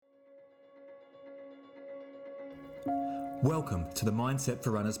Welcome to the Mindset for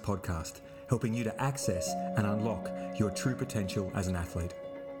Runners podcast, helping you to access and unlock your true potential as an athlete.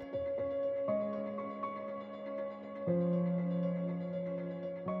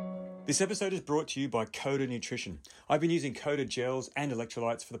 This episode is brought to you by Coda Nutrition. I've been using Coda gels and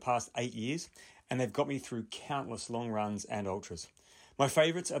electrolytes for the past 8 years, and they've got me through countless long runs and ultras. My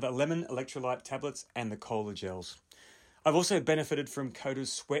favourites are the lemon electrolyte tablets and the cola gels. I've also benefited from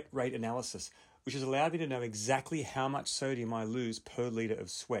Coda's sweat rate analysis, which has allowed me to know exactly how much sodium I lose per litre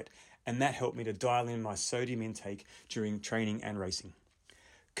of sweat, and that helped me to dial in my sodium intake during training and racing.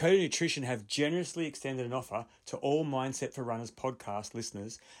 Coda Nutrition have generously extended an offer to all Mindset for Runners podcast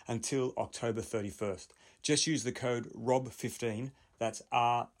listeners until October 31st. Just use the code ROB15, that's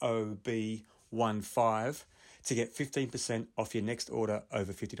ROB15, to get 15% off your next order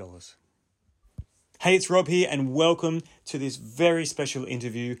over $50. Hey, it's Rob here, and welcome to this very special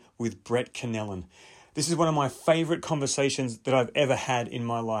interview with Brett Connellan. This is one of my favourite conversations that I've ever had in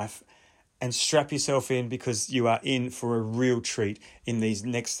my life, and strap yourself in because you are in for a real treat in these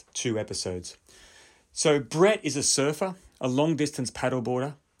next 2 episodes. So Brett is a surfer, a long-distance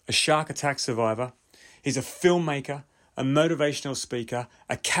paddleboarder, a shark attack survivor. He's a filmmaker, a motivational speaker,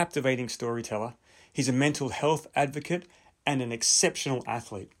 a captivating storyteller. He's a mental health advocate and an exceptional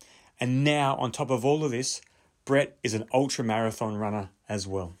athlete. And now, on top of all of this, Brett is an ultra-marathon runner as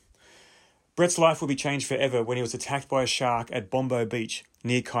well. Brett's life will be changed forever when he was attacked by a shark at Bombo Beach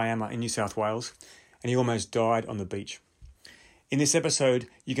near Kiama in New South Wales, and he almost died on the beach. In this episode,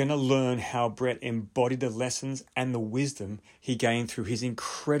 you're going to learn how Brett embodied the lessons and the wisdom he gained through his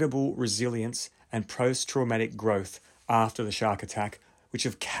incredible resilience and post-traumatic growth after the shark attack, which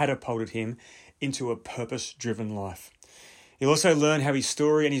have catapulted him into a purpose-driven life. You'll also learn how his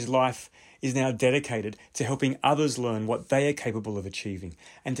story and his life is now dedicated to helping others learn what they are capable of achieving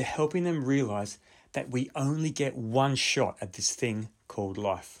and to helping them realize that we only get one shot at this thing called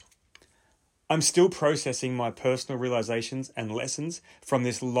life. I'm still processing my personal realizations and lessons from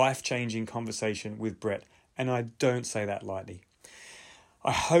this life-changing conversation with Brett, and I don't say that lightly.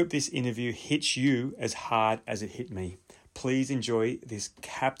 I hope this interview hits you as hard as it hit me. Please enjoy this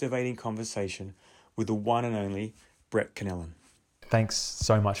captivating conversation with the one and only Brett Connellan. Thanks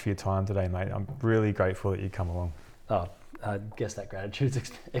so much for your time today, mate. I'm really grateful that you come along. Oh, I guess that gratitude's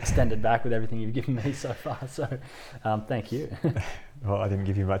extended back with everything you've given me so far. So thank you. Well, I didn't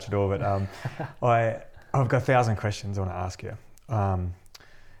give you much at all, but I've got 1,000 questions I want to ask you.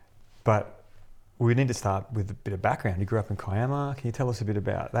 But we need to start with a bit of background. You grew up in Kiama. Can you tell us a bit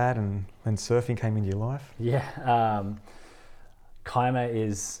about that and when surfing came into your life? Yeah. Kiama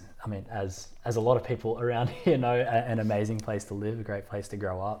is, as a lot of people around here know, an amazing place to live, a great place to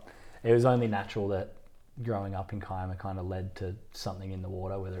grow up. It was only natural that growing up in Kiama kind of led to something in the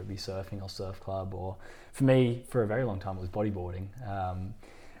water, whether it be surfing or surf club, or for me, for a very long time, it was bodyboarding,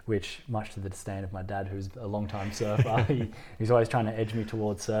 which much to the disdain of my dad, who's a long-time surfer, he's always trying to edge me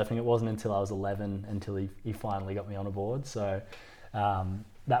towards surfing. It wasn't until I was 11 until he finally got me on a board. So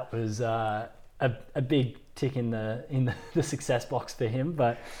that was a big tick in the success box for him,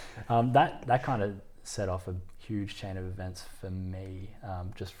 but that kind of set off a huge chain of events for me,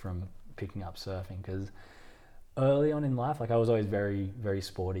 just from picking up surfing. Because early on in life, I was always very, very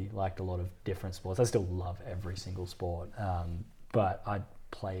sporty, liked a lot of different sports. I still love every single sport, but I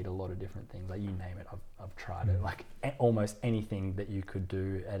played a lot of different things. You name it, I've tried it. Almost anything that you could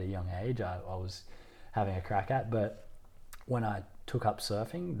do at a young age, I was having a crack at. But when I took up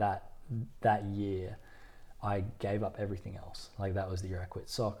surfing that year, I gave up everything else. That was the year I quit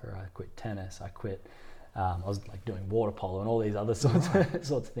soccer, I quit tennis, I quit, I was doing water polo and all these other sorts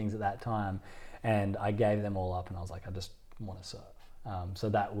of things at that time. And I gave them all up and I was like, I just want to surf. So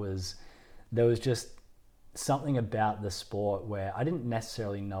there was just something about the sport where I didn't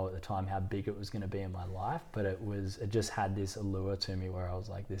necessarily know at the time how big it was going to be in my life, but it just had this allure to me where I was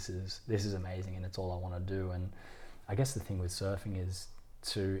like, this is amazing and it's all I want to do. And I guess the thing with surfing is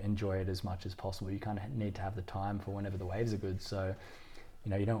to enjoy it as much as possible. You kind of need to have the time for whenever the waves are good. So,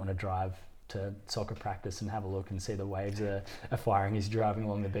 you don't want to drive to soccer practice and have a look and see the waves are firing as you're driving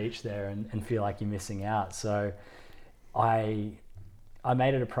along the beach there and feel like you're missing out. So I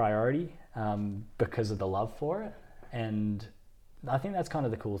made it a priority because of the love for it. And I think that's kind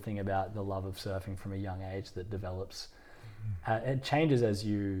of the cool thing about the love of surfing from a young age that develops. It changes as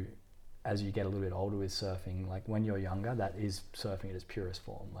you get a little bit older with surfing. When you're younger, that is surfing at its purest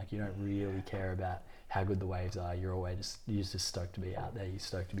form. You don't really care about how good the waves are. You're just stoked to be out there. You're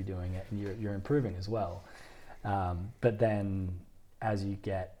stoked to be doing it, and you're improving as well. But then as you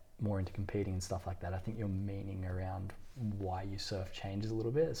get more into competing and stuff like that, I think your meaning around why you surf changes a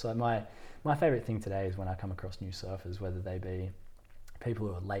little bit. So my favorite thing today is when I come across new surfers, whether they be people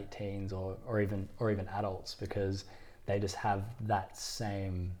who are late teens or even adults, because they just have that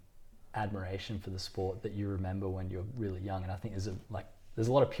same admiration for the sport that you remember when you're really young. And I think there's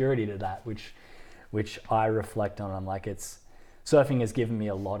a lot of purity to that, which I reflect on. I'm like, surfing has given me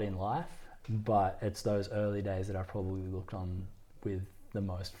a lot in life, but it's those early days that I probably looked on with the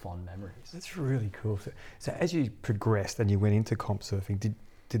most fond memories. That's really cool. So as you progressed and you went into comp surfing,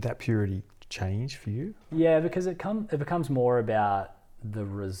 did that purity change for you? Yeah, because it becomes more about the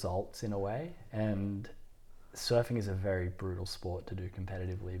results in a way, and surfing is a very brutal sport to do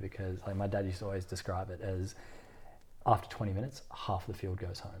competitively, because like my dad used to always describe it as after 20 minutes, half the field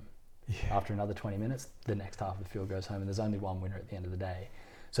goes home. Yeah. After another 20 minutes, the next half of the field goes home, and there's only one winner at the end of the day.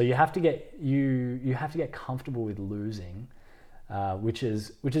 So you have to get you have to get comfortable with losing, which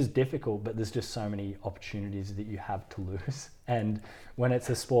is difficult, but there's just so many opportunities that you have to lose. And when it's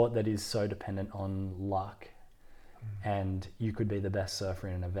a sport that is so dependent on luck, and you could be the best surfer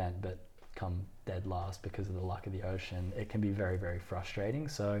in an event but come dead last because of the luck of the ocean, it can be very, very frustrating.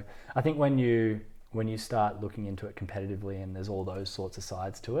 So I think when you start looking into it competitively, and there's all those sorts of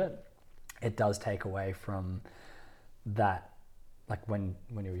sides to it, it does take away from that. Like when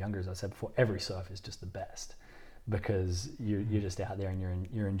you were younger, as I said before, every surf is just the best, because you're just out there and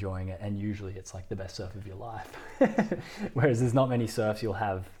you're enjoying it, and usually it's like the best surf of your life. Whereas there's not many surfs you'll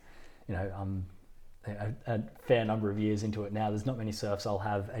have, a fair number of years into it now, there's not many surfs I'll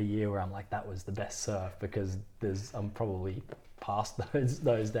have a year where I'm like, that was the best surf, because I'm probably past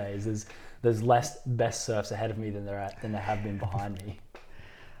those days. There's less best surfs ahead of me than there have been behind me.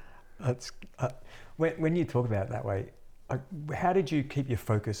 That's when you talk about it that way, how did you keep your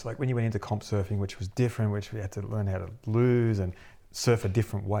focus? Like when you went into comp surfing, which was different, which we had to learn how to lose and surf a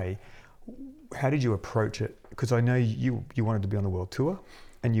different way, how did you approach it? Because I know you wanted to be on the world tour,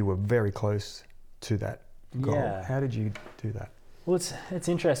 and you were very close to that goal. Yeah. How did you do that? Well, it's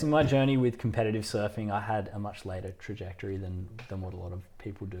interesting. My journey with competitive surfing, I had a much later trajectory than what a lot of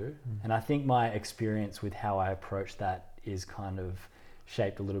people do. And I think my experience with how I approached that is kind of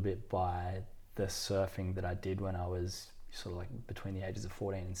shaped a little bit by the surfing that I did when I was sort of like between the ages of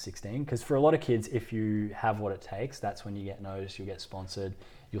 14 and 16. Because for a lot of kids, if you have what it takes, that's when you get noticed, you'll get sponsored,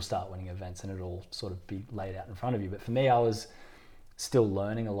 you'll start winning events, and it'll sort of be laid out in front of you. But for me, I was still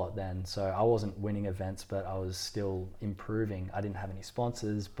learning a lot then. So I wasn't winning events, but I was still improving. I didn't have any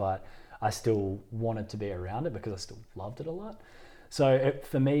sponsors, but I still wanted to be around it because I still loved it a lot. So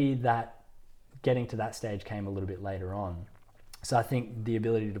for me, that getting to that stage came a little bit later on. So I think the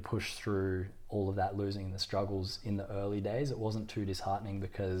ability to push through all of that losing and the struggles in the early days, it wasn't too disheartening,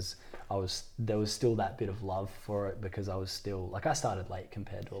 because there was still that bit of love for it, because I was still, like, I started late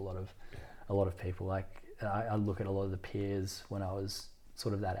compared to a lot of people. Like I look at a lot of the peers when I was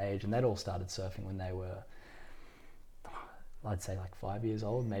sort of that age, and they'd all started surfing when they were, I'd say like 5 years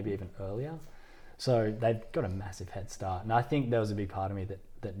old, maybe even earlier. So they'd got a massive head start. And I think there was a big part of me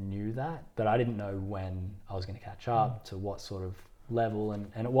that knew that, but I didn't know when I was going to catch up to what sort of level. And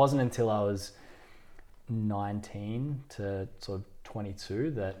it wasn't until I was 19 to sort of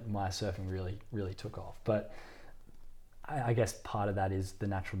 22 that my surfing really, really took off. But I guess part of that is the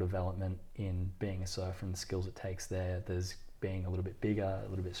natural development in being a surfer and the skills it takes there. There's being a little bit bigger, a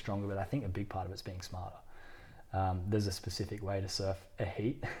little bit stronger, but I think a big part of it's being smarter. There's a specific way to surf a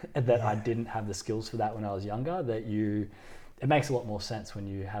heat that I didn't have the skills for that when I was younger, it makes a lot more sense when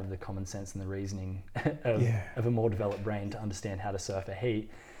you have the common sense and the reasoning of a more developed brain to understand how to surf a heat.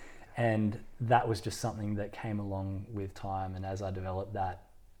 And that was just something that came along with time. And as I developed that,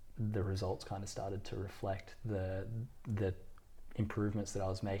 the results kind of started to reflect the improvements that I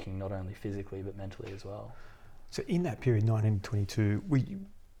was making, not only physically, but mentally as well. So in that period, 19 to 22,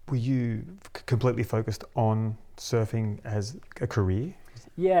 were you completely focused on surfing as a career?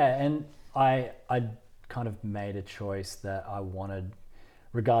 Yeah, and I kind of made a choice that I wanted,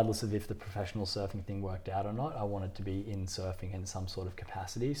 regardless of if the professional surfing thing worked out or not, I wanted to be in surfing in some sort of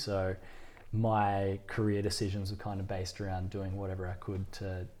capacity. So my career decisions were kind of based around doing whatever I could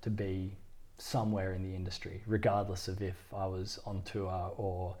to be somewhere in the industry, regardless of if I was on tour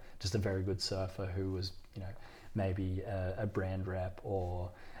or just a very good surfer who was, maybe a brand rep or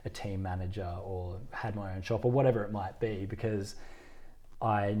a team manager or had my own shop or whatever it might be, because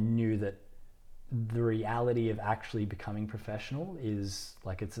I knew that the reality of actually becoming professional is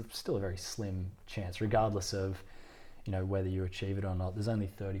like, it's still a very slim chance, regardless of, whether you achieve it or not. There's only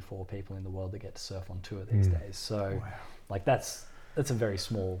 34 people in the world that get to surf on tour these days. So like that's a very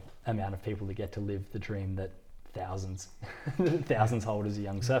small amount of people that get to live the dream that thousands hold as a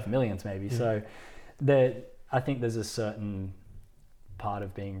young surfer, millions maybe. So I think there's a certain part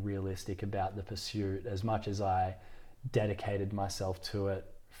of being realistic about the pursuit. As much as I dedicated myself to it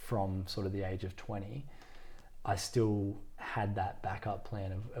from sort of the age of 20, I still had that backup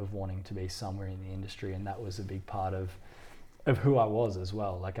plan of wanting to be somewhere in the industry, and that was a big part of who I was as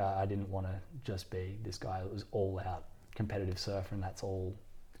well. Like I didn't want to just be this guy that was all out competitive surfer, and that's all,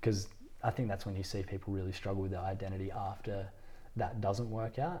 because I think that's when you see people really struggle with their identity after that doesn't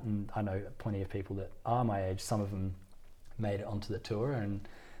work out. And I know plenty of people that are my age, some of them made it onto the tour, and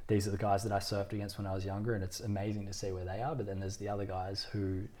these are the guys that I surfed against when I was younger, and it's amazing to see where they are. But then there's the other guys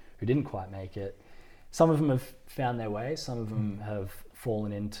who didn't quite make it. Some of them have found their way, some of them have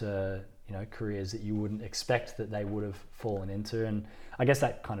fallen into, you know, careers that you wouldn't expect that they would have fallen into. And I guess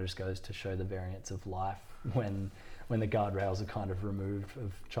that kind of just goes to show the variance of life when the guardrails are kind of removed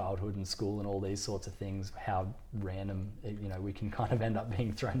of childhood and school and all these sorts of things, how random, you know, we can kind of end up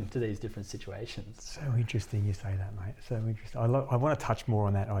being thrown into these different situations. So interesting you say that, mate. So interesting. I want to touch more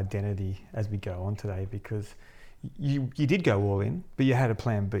on that identity as we go on today, because you did go all in, but you had a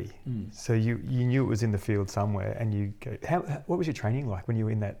plan B. So you knew it was in the field somewhere, and you go. What was your training like when you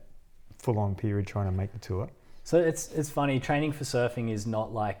were in that full-on period trying to make the tour? So it's funny. Training for surfing is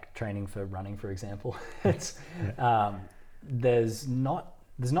not like training for running, for example. It's there's not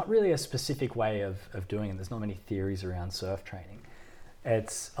really a specific way of doing it. There's not many theories around surf training.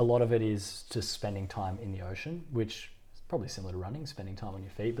 It's a lot of it is just spending time in the ocean, which is probably similar to running, spending time on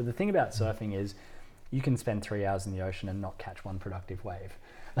your feet. But the thing about surfing is, you can spend 3 hours in the ocean and not catch one productive wave.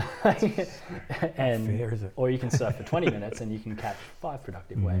 And fair, is it? or you can surf for 20 minutes and you can catch 5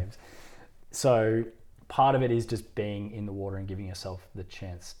 productive waves. So part of it is just being in the water and giving yourself the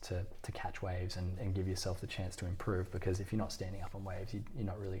chance to catch waves and give yourself the chance to improve, because if you're not standing up on waves, you're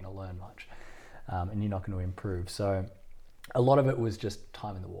not really going to learn much, and you're not going to improve. So a lot of it was just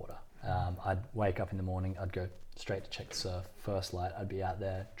time in the water. I'd wake up in the morning, I'd go straight to check the surf. First light, I'd be out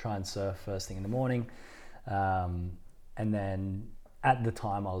there, try and surf first thing in the morning. And then at the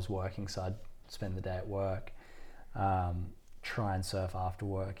time I was working, so I'd spend the day at work, try and surf after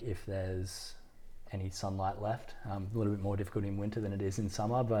work if there's any sunlight left. A little bit more difficult in winter than it is in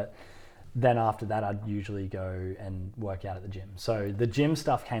summer, but then after that I'd usually go and work out at the gym. So the gym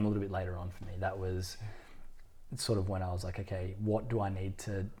stuff came a little bit later on for me. That was sort of when I was like, okay, what do I need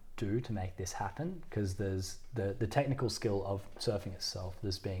to do to make this happen? Because there's the technical skill of surfing itself,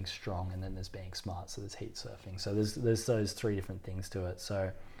 there's being strong, and then there's being smart, so there's heat surfing. So there's those 3 different things to it.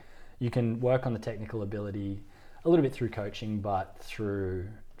 So you can work on the technical ability a little bit through coaching, but through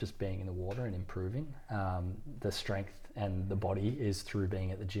just being in the water and improving. The strength and the body is through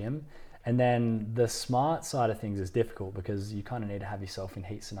being at the gym. And then the smart side of things is difficult, because you kind of need to have yourself in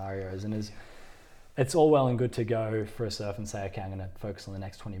heat scenarios, and it's all well and good to go for a surf and say, okay, I'm going to focus on the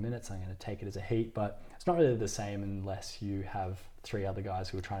next 20 minutes, I'm going to take it as a heat, but it's not really the same unless you have 3 other guys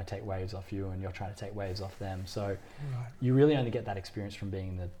who are trying to take waves off you and you're trying to take waves off them. So you really only get that experience from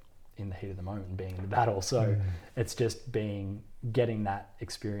being in the heat of the moment and being in the battle. So it's just getting that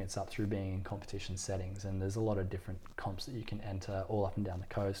experience up through being in competition settings. And there's a lot of different comps that you can enter all up and down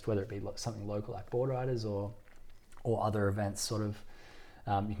the coast, whether it be something local like board riders or other events sort of.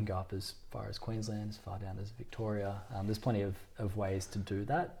 You can go up as far as Queensland, as far down as Victoria. There's plenty of ways to do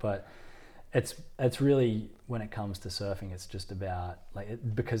that, but it's really, when it comes to surfing, it's just about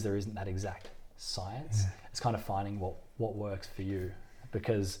because there isn't that exact science. It's kind of finding what works for you,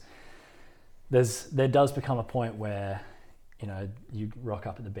 because there does become a point where, you know, you rock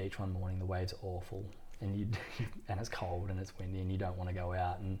up at the beach one morning, the waves are awful, and and it's cold and it's windy and you don't want to go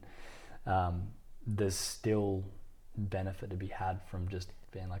out, and there's still benefit to be had from just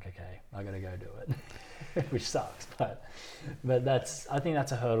being like, okay, I gotta go do it, which sucks, but I think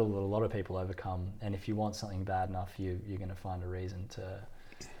that's a hurdle that a lot of people overcome. And if you want something bad enough, you're going to find a reason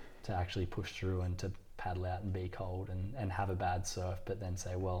to actually push through and to paddle out and be cold and have a bad surf, but then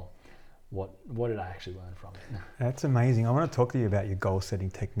say, well, what did I actually learn from it? That's amazing. I want to talk to you about your goal setting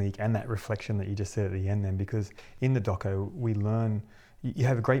technique and that reflection that you just said at the end then, because in the doco we learn, you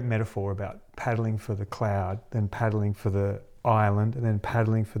have a great metaphor about paddling for the cloud, then paddling for the island, and then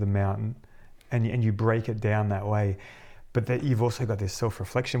paddling for the mountain, and you break it down that way. But that you've also got this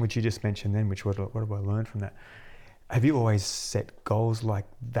self-reflection, which you just mentioned then, which what have I learned from that? Have you always set goals like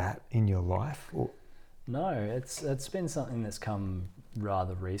that in your life? Or? No, it's been something that's come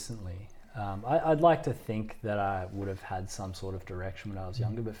rather recently. I'd like to think that I would have had some sort of direction when I was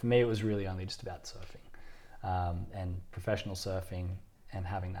younger, but for me it was really only just about surfing, and professional surfing, and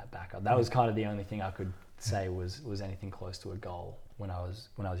having that backup. That was kind of the only thing I could say was anything close to a goal when I was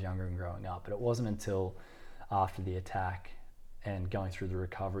younger and growing up. But it wasn't until after the attack and going through the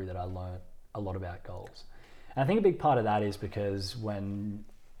recovery that I learned a lot about goals. And I think a big part of that is because when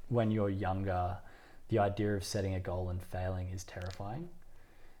you're younger, the idea of setting a goal and failing is terrifying.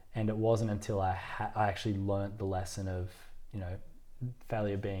 And it wasn't until I actually learnt the lesson of,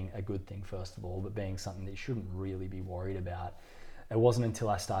 failure being a good thing, first of all, but being something that you shouldn't really be worried about. It wasn't until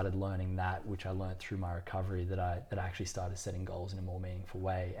I started learning that, which I learnt through my recovery, that I actually started setting goals in a more meaningful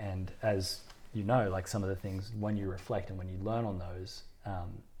way. And as you know, like some of the things, when you reflect and when you learn on those,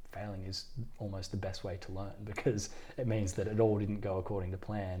 failing is almost the best way to learn, because it means that it all didn't go according to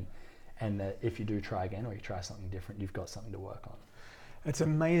plan, and that if you do try again or you try something different, you've got something to work on. It's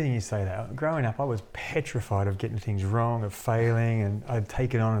amazing you say that. Growing up, I was petrified of getting things wrong, of failing, and I'd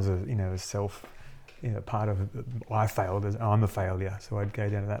take it on as a self, part of I failed, as I'm a failure, so I'd go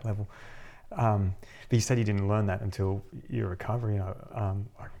down to that level. But you said you didn't learn that until your recovery. I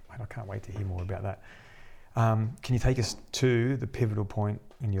can't wait to hear more about that. Can you take us to the pivotal point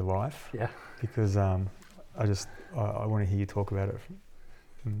in your life? Yeah. Because I want to hear you talk about it.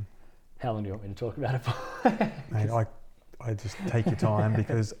 How long do you want me to talk about it for? Mate, I just take your time,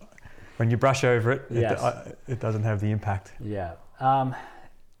 because when you brush over it, yes, it doesn't have the impact. Yeah.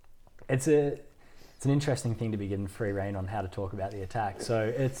 It's an interesting thing to be given free rein on how to talk about the attack.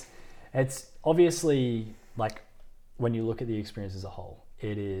 So it's obviously, like, when you look at the experience as a whole,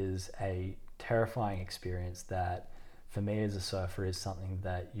 it is a terrifying experience that, for me as a surfer, is something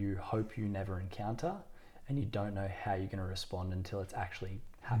that you hope you never encounter, and you don't know how you're going to respond until it's actually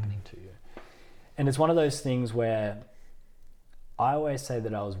happening to you. And it's one of those things where I always say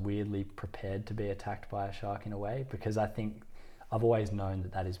that I was weirdly prepared to be attacked by a shark in a way, because I think I've always known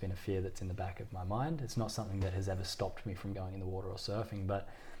that has been a fear that's in the back of my mind. It's not something that has ever stopped me from going in the water or surfing, but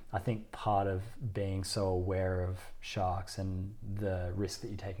I think part of being so aware of sharks and the risk that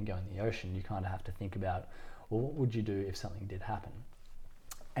you take in going in the ocean, you kind of have to think about, well, what would you do if something did happen?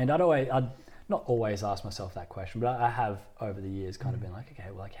 And I'd not always ask myself that question, but I have over the years kind of been like, okay,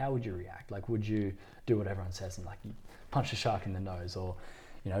 well, like, how would you react? Like, would you do what everyone says and, like, you punch a shark in the nose? Or,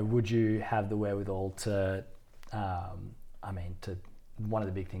 would you have the wherewithal to one of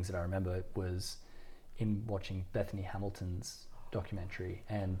the big things that I remember was in watching Bethany Hamilton's documentary,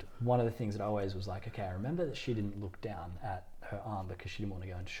 and one of the things that I always was like, okay, I remember that she didn't look down at her arm because she didn't want to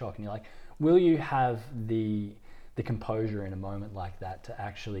go into shock. And you're like, will you have the composure in a moment like that to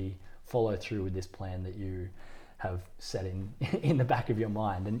actually follow through with this plan that you have set in the back of your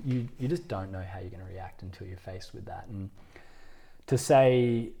mind? And you just don't know how you're going to react until you're faced with that. And to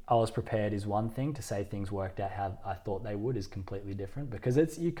say I was prepared is one thing. To say things worked out how I thought they would is completely different, because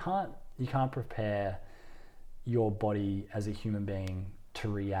you can't prepare your body as a human being to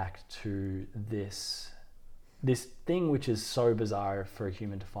react to this thing which is so bizarre for a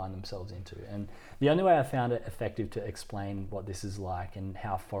human to find themselves into. And the only way I found it effective to explain what this is like and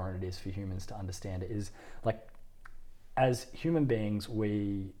how foreign it is for humans to understand it is, like, as human beings,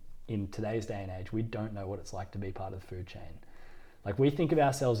 we, in today's day and age, we don't know what it's like to be part of the food chain. Like, we think of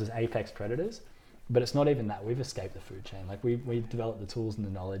ourselves as apex predators, but it's not even that. We've escaped the food chain. Like, we developed the tools and the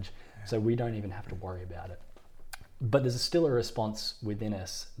knowledge, so we don't even have to worry about it. But there's still a response within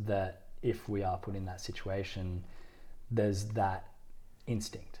us that, if we are put in that situation, there's that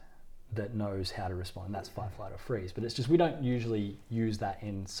instinct that knows how to respond, and that's fight, flight, or freeze. But it's just, we don't usually use that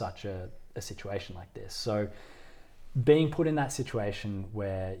in such a situation like this. So being put in that situation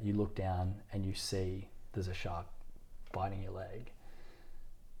where you look down and you see there's a shark biting your leg,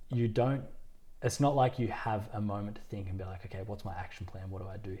 it's not like you have a moment to think and be like, okay, what's my action plan? What do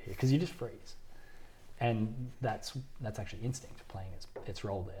I do here? Because you just freeze. And that's actually instinct playing its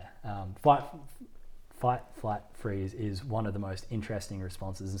role there. Fight, flight, freeze is one of the most interesting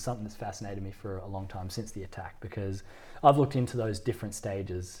responses, and something that's fascinated me for a long time since the attack, because I've looked into those different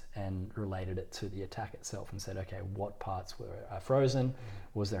stages and related it to the attack itself and said, okay, what parts were frozen?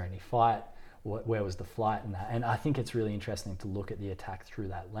 Was there any fight? Where was the flight and that? And I think it's really interesting to look at the attack through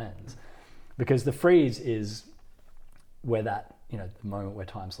that lens, because the freeze is where the moment where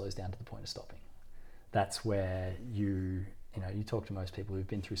time slows down to the point of stopping. That's where you talk to most people who've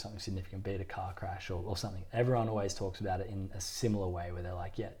been through something significant, be it a car crash or something. Everyone always talks about it in a similar way, where they're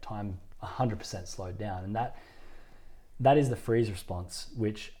like, yeah, time 100% slowed down. And that is the freeze response,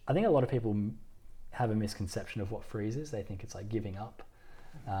 which I think a lot of people have a misconception of what freeze is. They think it's like giving up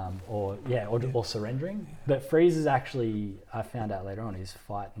or surrendering. But freeze is actually, I found out later on, is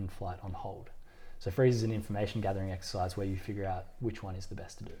fight and flight on hold. So freeze is an information gathering exercise where you figure out which one is the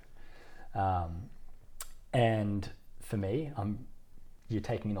best to do. And for me, you're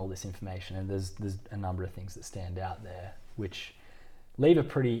taking in all this information, and there's a number of things that stand out there, which leave a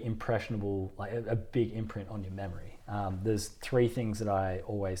pretty impressionable, like a big imprint on your memory. There's three things that I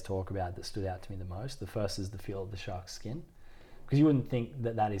always talk about that stood out to me the most. The first is the feel of the shark's skin, because you wouldn't think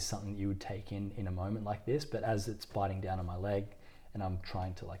that that is something you would take in a moment like this, but as it's biting down on my leg and I'm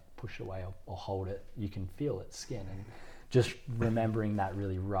trying to like push it away or hold it, you can feel its skin. And just remembering that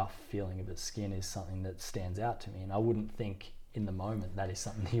really rough feeling of its skin is something that stands out to me. And I wouldn't think in the moment that is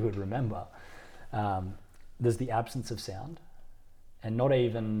something you would remember. There's the absence of sound, and not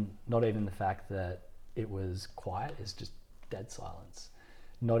even the fact that it was quiet, it's just dead silence.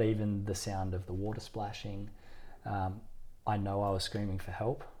 Not even the sound of the water splashing. I know I was screaming for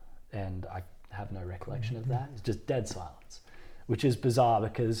help, and I have no recollection of that. It's just dead silence, which is bizarre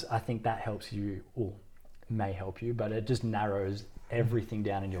because I think that helps you, or may help you, but it just narrows everything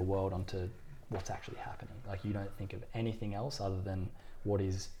down in your world onto what's actually happening. Like, you don't think of anything else other than what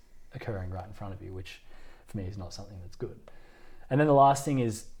is occurring right in front of you, which for me is not something that's good. And then the last thing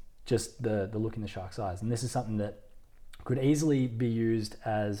is just the look in the shark's eyes. And this is something that could easily be used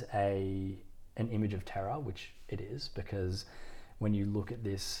as an image of terror, which it is, because when you look at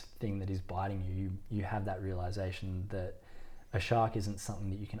this thing that is biting you, you have that realization that a shark isn't something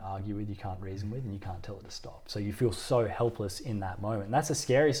that you can argue with, you can't reason with, and you can't tell it to stop. So you feel so helpless in that moment. And that's a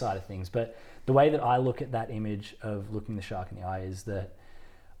scary side of things. But the way that I look at that image of looking the shark in the eye is that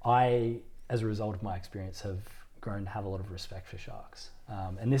I, as a result of my experience, have grown to have a lot of respect for sharks.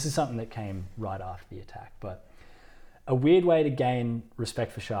 And this is something that came right after the attack. But a weird way to gain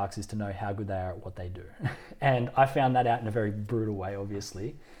respect for sharks is to know how good they are at what they do. And I found that out in a very brutal way,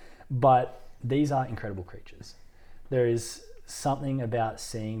 obviously. But these are incredible creatures. There is something about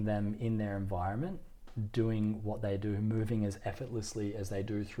seeing them in their environment, doing what they do, moving as effortlessly as they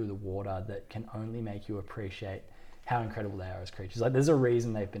do through the water, that can only make you appreciate how incredible they are as creatures. Like, there's a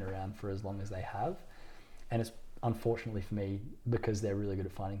reason they've been around for as long as they have. And it's unfortunately for me because they're really good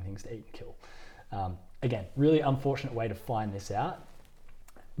at finding things to eat and kill. Again, really unfortunate way to find this out.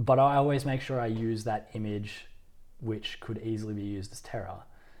 But I always make sure I use that image, which could easily be used as terror,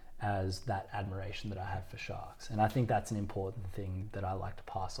 as that admiration that I have for sharks. And I think that's an important thing that I like to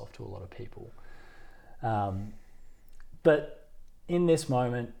pass off to a lot of people. But in this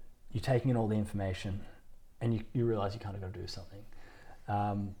moment, you're taking in all the information and you realize you kind of got to do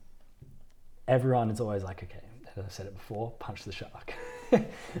something. Everyone is always like, okay, as I've said it before, punch the shark.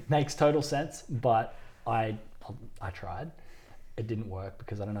 Makes total sense, but I tried. It didn't work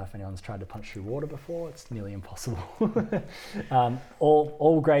because I don't know if anyone's tried to punch through water before. It's nearly impossible.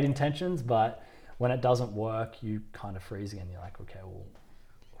 All great intentions, but when it doesn't work, you kind of freeze again. You're like, okay, well,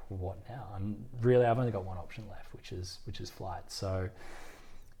 what now? And really, I've only got one option left, which is flight. So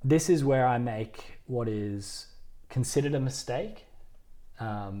this is where I make what is considered a mistake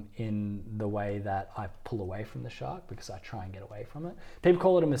in the way that I pull away from the shark, because I try and get away from it. People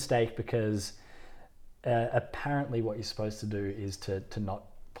call it a mistake because apparently what you're supposed to do is to not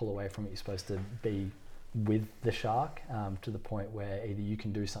pull away from it. You're supposed to be with the shark to the point where either you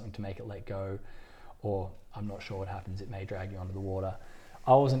can do something to make it let go, or I'm not sure what happens, it may drag you under the water.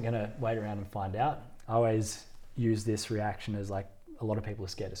 I wasn't going to wait around and find out. I always use this reaction as like, a lot of people are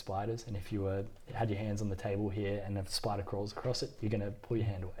scared of spiders, and if you had your hands on the table here and a spider crawls across it, you're going to pull your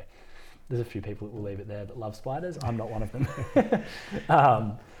hand away. There's a few people that will leave it there that love spiders. I'm not one of them.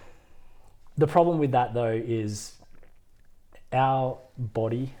 The problem with that though is our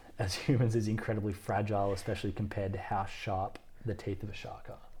body as humans is incredibly fragile, especially compared to how sharp the teeth of a shark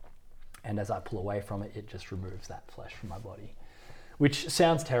are. And as I pull away from it, it just removes that flesh from my body, which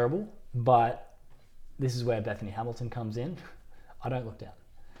sounds terrible, but this is where Bethany Hamilton comes in. I don't look down.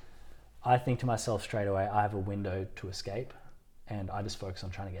 I think to myself straight away, I have a window to escape, and I just focus on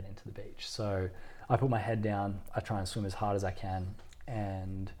trying to get into the beach. So I put my head down, I try and swim as hard as I can,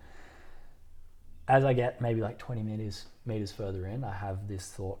 and as I get maybe like 20 meters further in, I have this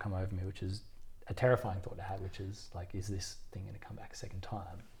thought come over me, which is a terrifying thought to have, which is like, is this thing going to come back a second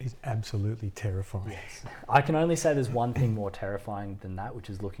time? It's absolutely terrifying. Yes. I can only say there's one thing more terrifying than that, which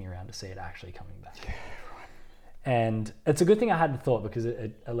is looking around to see it actually coming back. Yeah. And it's a good thing I had the thought, because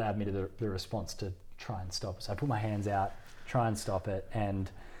it allowed me to the response to try and stop it. So I put my hands out, try and stop it,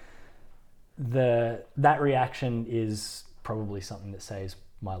 and that reaction is probably something that saves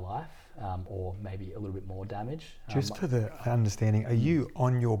my life, or maybe a little bit more damage. Just for the understanding, are you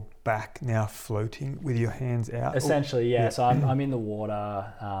on your back now floating with your hands out? Essentially, yeah. So I'm in the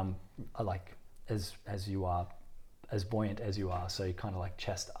water, like as you are, as buoyant as you are. So you kind of like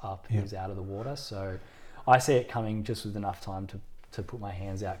chest up is out of the water. So I see it coming just with enough time to put my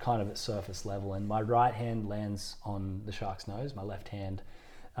hands out kind of at surface level, and my right hand lands on the shark's nose, my left hand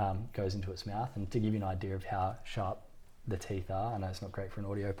goes into its mouth. And to give you an idea of how sharp the teeth are. I know it's not great for an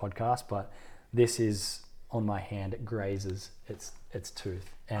audio podcast, but this is on my hand. It grazes its tooth,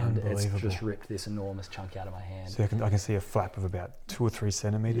 and it's just ripped this enormous chunk out of my hand. So I can see a flap of about 2 or 3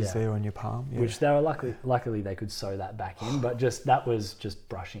 centimeters there on your palm. Yeah. Which they were luckily they could sew that back in, but that was just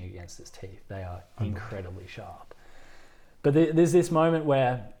brushing against its teeth. They are incredibly sharp. But there's this moment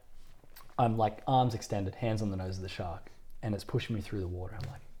where I'm like arms extended, hands on the nose of the shark, and it's pushing me through the water. I'm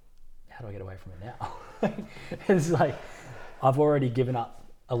like, how do I get away from it now? It's like I've already given up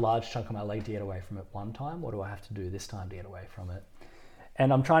a large chunk of my leg to get away from it one time. What do I have to do this time to get away from it?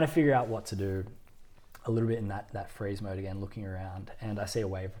 And I'm trying to figure out what to do a little bit in that freeze mode again, looking around, and I see a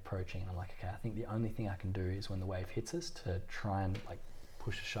wave approaching, and I'm like, okay, I think the only thing I can do is when the wave hits us to try and like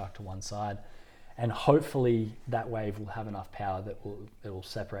push the shark to one side, and hopefully that wave will have enough power that it will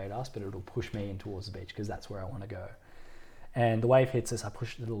separate us, but it'll push me in towards the beach because that's where I want to go. And the wave hits us, I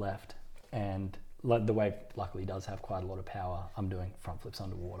push it to the left, and the wave luckily does have quite a lot of power. I'm doing front flips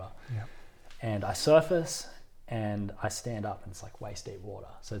underwater. Yeah. And I surface and I stand up, and it's like waist deep water.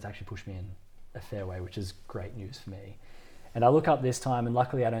 So it's actually pushed me in a fair way, which is great news for me. And I look up this time, and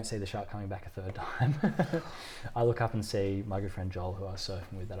luckily I don't see the shark coming back a third time. I look up and see my good friend Joel, who I was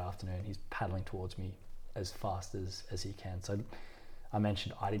surfing with that afternoon. He's paddling towards me as fast as he can. So I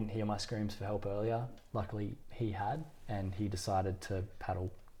mentioned I didn't hear my screams for help earlier. Luckily he had, and he decided to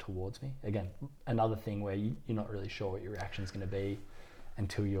paddle towards me. Again, another thing where you're not really sure what your reaction is going to be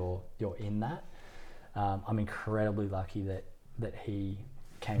until you're in that. I'm incredibly lucky that he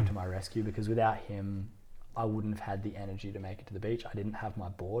came to my rescue, because without him I wouldn't have had the energy to make it to the beach. I didn't have my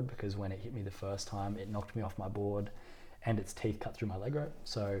board, because when it hit me the first time it knocked me off my board and its teeth cut through my leg rope.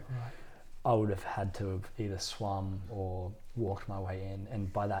 So I would have had to have either swum or walked my way in,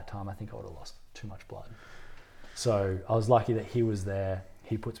 and by that time I think I would have lost too much blood. So I was lucky that he was there.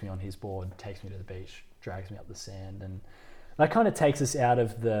 He puts me on his board, takes me to the beach, drags me up the sand, and that kind of takes us out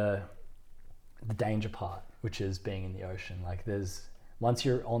of the danger part, which is being in the ocean. Like once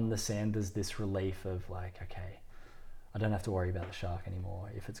you're on the sand, there's this relief of like, okay, I don't have to worry about the shark anymore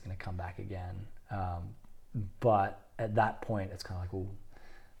if it's going to come back again. But at that point, it's kind of like, well,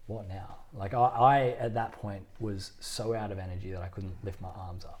 what now? Like I at that point was so out of energy that I couldn't lift my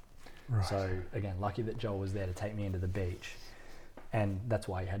arms up. Right. So again, lucky that Joel was there to take me into the beach. And that's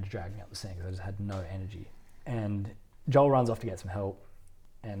why he had to drag me up the sand, because I just had no energy. And Joel runs off to get some help,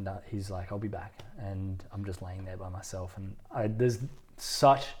 and he's like, I'll be back. And I'm just laying there by myself. And there's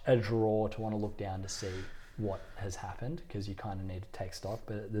such a draw to want to look down to see what has happened, because you kind of need to take stock.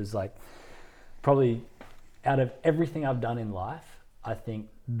 But there's like, probably out of everything I've done in life, I think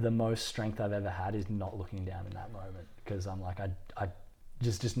the most strength I've ever had is not looking down in that moment, because I'm like, I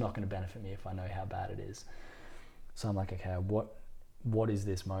just not going to benefit me if I know how bad it is. So I'm like, okay, what is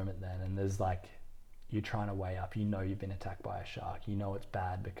this moment then? And there's like, you're trying to weigh up, you've been attacked by a shark, it's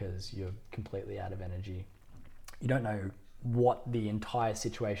bad because you're completely out of energy. You don't know what the entire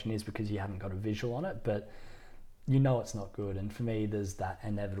situation is because you haven't got a visual on it, but it's not good. And for me, there's that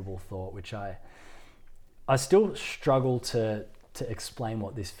inevitable thought, which I still struggle to explain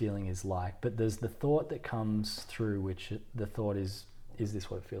what this feeling is like, but there's the thought that comes through, which the thought is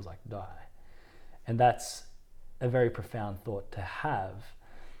this what it feels like to die? And that's a very profound thought to have,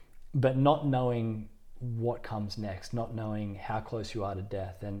 but not knowing what comes next, not knowing how close you are to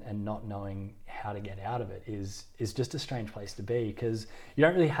death, and not knowing how to get out of it is just a strange place to be, because you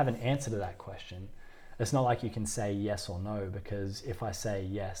don't really have an answer to that question. It's not like you can say yes or no, because if I say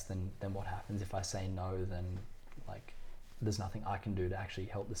yes, then what happens? If I say no, then like there's nothing I can do to actually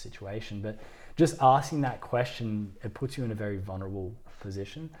help the situation. But just asking that question, it puts you in a very vulnerable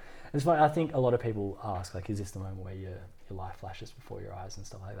position. It's like, I think a lot of people ask, like, is this the moment where your life flashes before your eyes and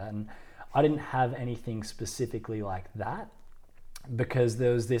stuff like that? And I didn't have anything specifically like that, because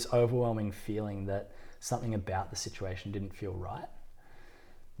there was this overwhelming feeling that something about the situation didn't feel right.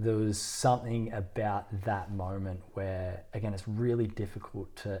 There was something about that moment where, again, it's really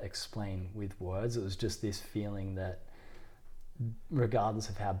difficult to explain with words. It was just this feeling that regardless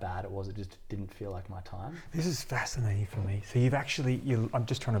of how bad it was, it just didn't feel like my time. This is fascinating for me. So I'm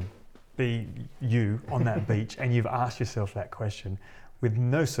just trying to be you on that beach, and you've asked yourself that question with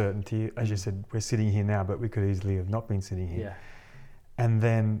no certainty. As you said, we're sitting here now, but we could easily have not been sitting here. Yeah. And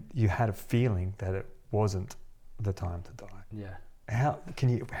then you had a feeling that it wasn't the time to die. Yeah.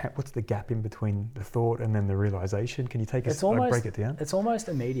 What's the gap in between the thought and then the realization? Can you break it down? It's almost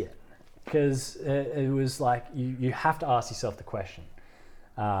immediate, because it was like you have to ask yourself the question.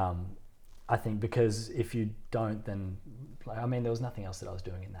 I think, because if you don't, then there was nothing else that I was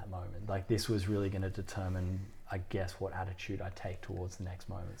doing in that moment. Like, this was really going to determine, I guess, what attitude I take towards the next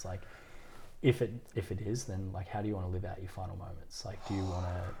moment. It's like, if it is, then like, how do you want to live out your final moments? Like, do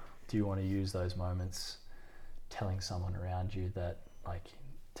you want to use those moments telling someone around you that, like,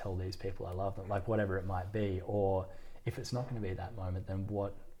 tell these people I love them, like whatever it might be, or if it's not going to be that moment, then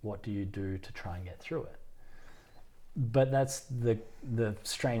what do you do to try and get through it? But that's the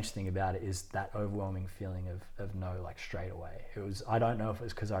strange thing about it, is that overwhelming feeling of no, like straight away. It was, I don't know if it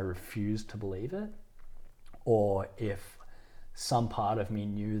was because I refused to believe it, or if some part of me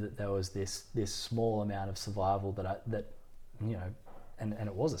knew that there was this small amount of survival that you know, and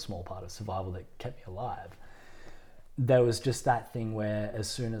it was a small part of survival that kept me alive. There was just that thing where as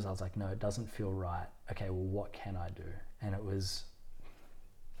soon as I was like, no, it doesn't feel right. Okay, well, what can I do? And it was,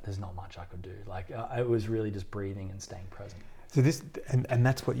 there's not much I could do. Like, it was really just breathing and staying present. So this, and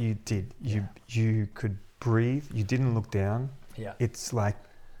that's what you did. You could breathe. You didn't look down. Yeah. It's like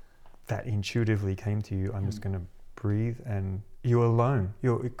that intuitively came to you. I'm just going to breathe, and you're alone.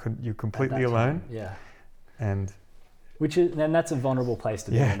 You're completely alone. Yeah. And that's a vulnerable place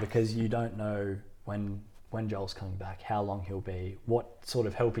to be in, because you don't know when Joel's coming back, how long he'll be, what sort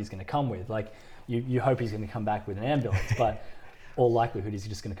of help he's going to come with. Like, you hope he's going to come back with an ambulance, but all likelihood is he's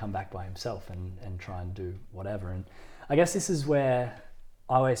just going to come back by himself and try and do whatever. And I guess this is where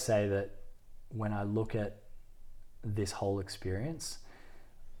I always say that when I look at this whole experience,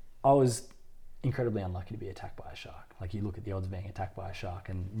 I was incredibly unlucky to be attacked by a shark. Like, you look at the odds of being attacked by a shark,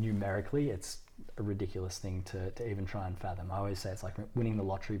 and numerically it's a ridiculous thing to even try and fathom. I always say it's like winning the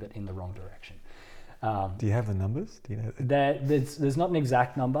lottery but in the wrong direction. Do you have the numbers? Do you know? There's not an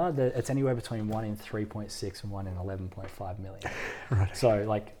exact number. It's anywhere between 1 in 3.6 and 1 in 11.5 million. Right. So,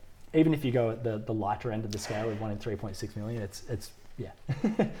 like, even if you go at the lighter end of the scale of 1 in 3.6 million, it's yeah.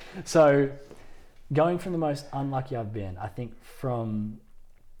 So, going from the most unlucky I've been, I think from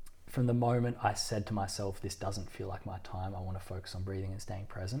the moment I said to myself, this doesn't feel like my time, I want to focus on breathing and staying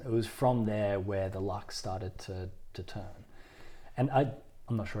present, it was from there where the luck started to turn. And I'm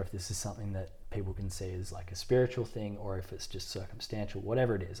not sure if this is something that people can see as like a spiritual thing, or if it's just circumstantial,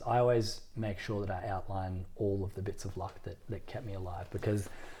 whatever it is. I always make sure that I outline all of the bits of luck that kept me alive, because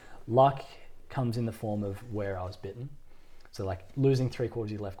luck comes in the form of where I was bitten. So, like, losing 3/4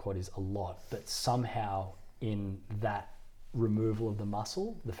 of your left quad is a lot, but somehow in that removal of the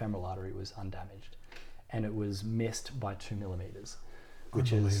muscle, the femoral artery was undamaged, and it was missed by 2 millimeters,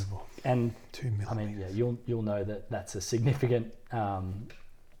 which Unbelievable. And 2 millimeters. I mean, yeah, you'll know that's a significant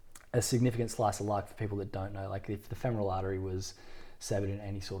slice of luck for people that don't know. Like, if the femoral artery was severed in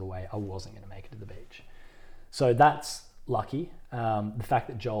any sort of way, I wasn't going to make it to the beach. So that's lucky. The fact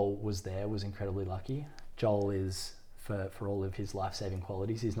that Joel was there was incredibly lucky. Joel is, for all of his life-saving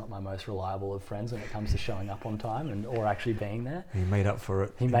qualities, he's not my most reliable of friends when it comes to showing up on time or actually being there. He made up for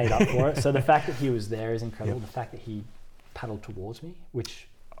it. He made up for it. So the fact that he was there is incredible. Yep. The fact that he paddled towards me, which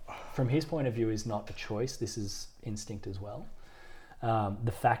from his point of view is not a choice, this is instinct as well.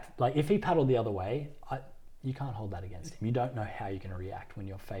 The fact, like, if he paddled the other way, you can't hold that against him. You don't know how you're going to react when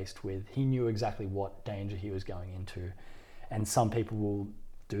you're faced with, he knew exactly what danger he was going into. And some people will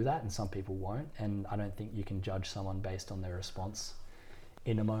do that and some people won't. And I don't think you can judge someone based on their response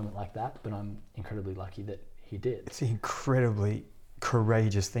in a moment like that. But I'm incredibly lucky that he did. It's an incredibly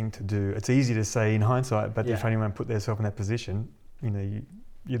courageous thing to do. It's easy to say in hindsight, but if anyone put themselves in that position,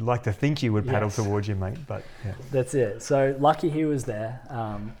 you'd like to think you would paddle towards your mate, but yeah. That's it. So lucky he was there,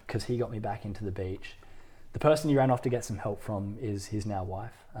 because he got me back into the beach. The person he ran off to get some help from is his now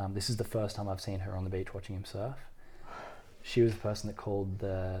wife. This is the first time I've seen her on the beach watching him surf. She was the person that called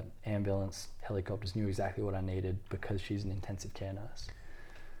the ambulance, helicopters, knew exactly what I needed because she's an intensive care nurse.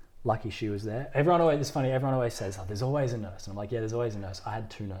 Lucky she was there. Everyone always says, oh, there's always a nurse. And I'm like, yeah, there's always a nurse. I had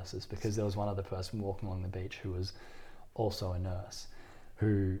 2 nurses because there was one other person walking along the beach who was also a nurse,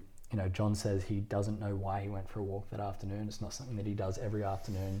 who, John says he doesn't know why he went for a walk that afternoon. It's not something that he does every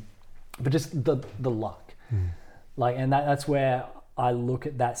afternoon, but just the luck. Like, and that's where I look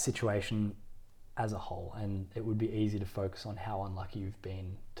at that situation as a whole, and it would be easy to focus on how unlucky you've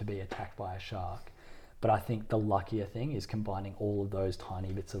been to be attacked by a shark. But I think the luckier thing is combining all of those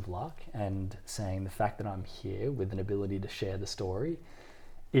tiny bits of luck and saying the fact that I'm here with an ability to share the story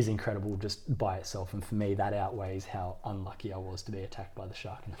is incredible just by itself. And for me, that outweighs how unlucky I was to be attacked by the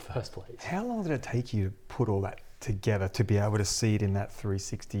shark in the first place. How long did it take you to put all that together to be able to see it in that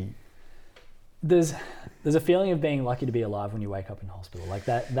 360? There's a feeling of being lucky to be alive when you wake up in hospital. Like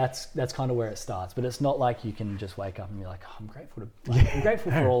that's kind of where it starts. But it's not like you can just wake up and be like, oh, I'm grateful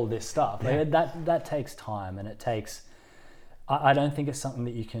for all of this stuff. Like, that takes time, and it takes. I don't think it's something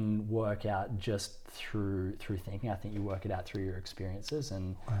that you can work out just through thinking. I think you work it out through your experiences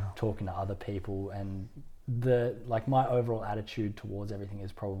and talking to other people, and my overall attitude towards everything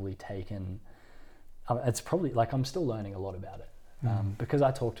is probably taken. It's probably like I'm still learning a lot about it. Because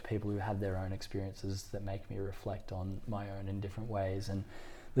I talk to people who have their own experiences that make me reflect on my own in different ways, and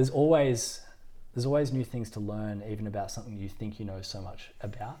there's always new things to learn, even about something you think you know so much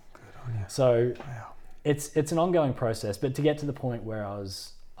about. Good on you. So Wow. it's an ongoing process, but to get to the point where I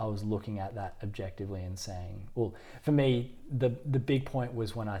was looking at that objectively and saying, well, for me, the big point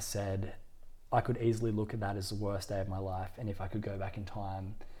was when I said I could easily look at that as the worst day of my life, and if I could go back in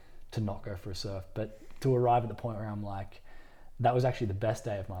time to not go for a surf, but to arrive at the point where I'm like, that was actually the best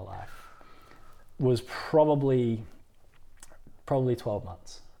day of my life, was probably 12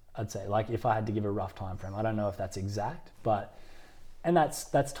 months, I'd say. Like, if I had to give a rough time frame, I don't know if that's exact, but, and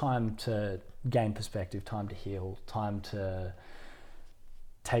that's time to gain perspective, time to heal, time to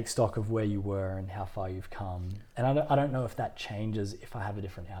take stock of where you were and how far you've come. And I don't know if that changes if I have a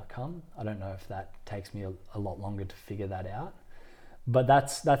different outcome. I don't know if that takes me a lot longer to figure that out. But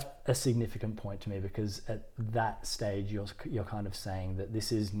that's a significant point to me, because at that stage you're kind of saying that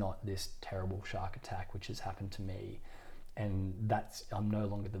this is not this terrible shark attack which has happened to me, and I'm no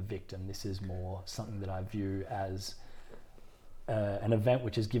longer the victim. This is more something that I view as an event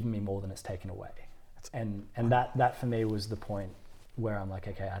which has given me more than it's taken away. And that for me was the point where I'm like,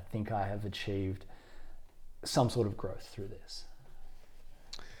 okay, I think I have achieved some sort of growth through this.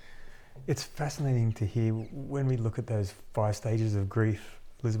 It's fascinating to hear when we look at those 5 stages of grief,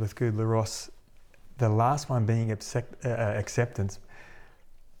 Elizabeth Kubler-Ross, the last one being acceptance,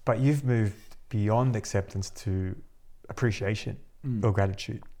 but you've moved beyond acceptance to appreciation or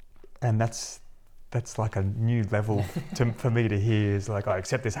gratitude. And that's like a new level for me to hear. Is like, I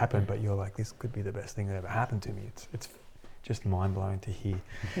accept this happened, but you're like, this could be the best thing that ever happened to me. It's just mind-blowing to hear.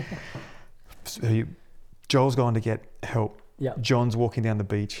 So Joel's gone to get help. Yeah. John's walking down the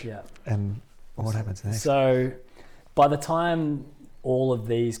beach. Yeah. And what happens next? So by the time all of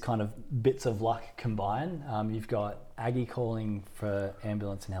these kind of bits of luck combine, you've got Aggie calling for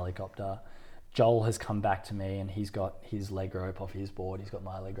ambulance and helicopter. Joel has come back to me and he's got his leg rope off his board. He's got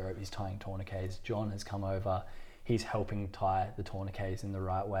my leg rope. He's tying tourniquets. John has come over. He's helping tie the tourniquets in the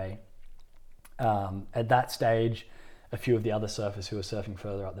right way. At that stage, a few of the other surfers who were surfing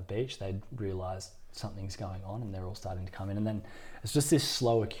further up the beach, they'd realised something's going on and they're all starting to come in. And then it's just this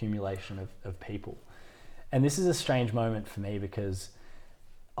slow accumulation of people. And this is a strange moment for me, because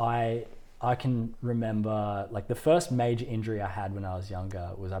I can remember, like, the first major injury I had when I was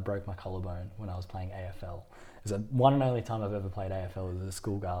younger was I broke my collarbone when I was playing AFL. It was the one and only time I've ever played AFL. was a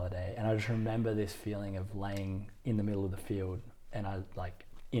school gala day. And I just remember this feeling of laying in the middle of the field and I like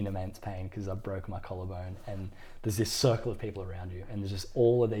in immense pain because I broke my collarbone, and there's this circle of people around you and there's just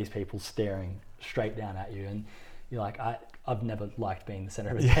all of these people staring straight down at you, and you're like, I've never liked being the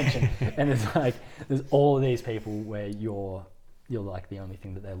center of attention. And it's like, there's all of these people where you're like the only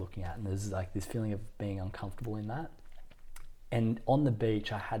thing that they're looking at, and there's like this feeling of being uncomfortable in that. And on the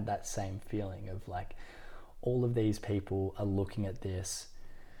beach I had that same feeling of like, all of these people are looking at this,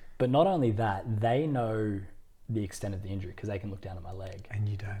 but not only that, they know the extent of the injury because they can look down at my leg. And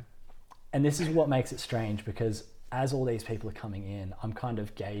you don't. And this is what makes it strange, because as all these people are coming in, I'm kind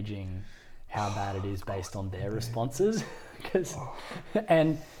of gauging how bad it is based on their responses.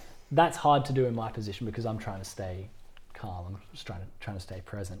 And that's hard to do in my position because I'm trying to stay calm. I'm just trying to stay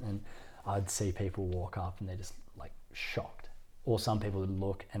present. And I'd see people walk up and they're just like shocked. Or some people would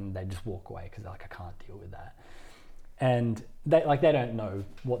look and they just walk away because they're like, I can't deal with that. And they don't know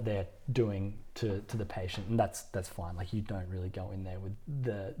what they're doing to the patient, and that's fine. Like, you don't really go in there with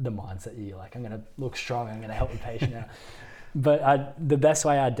the mindset that you're like, I'm gonna look strong, I'm gonna help the patient out. But the best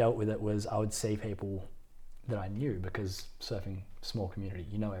way I dealt with it was I would see people that I knew, because surfing, small community,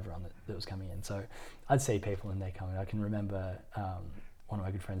 you know everyone that was coming in. So I'd see people and they come in. I can remember one of my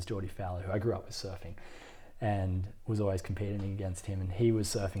good friends, Geordie Fowler, who I grew up with surfing, and was always competing against him. And he was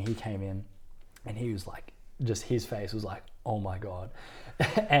surfing. He came in, and he was like, just his face was like, oh my God.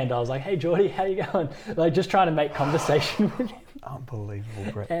 And I was like, hey Geordie, how you going? Like, just trying to make conversation with him.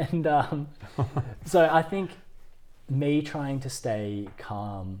 Unbelievable, Brett. And so I think me trying to stay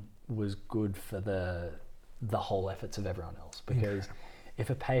calm was good for the whole efforts of everyone else, because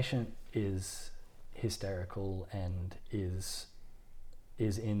if a patient is hysterical and is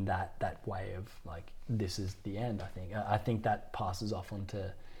in that way of like, this is the end, I think that passes off onto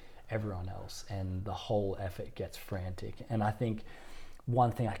everyone else, and the whole effort gets frantic. And I think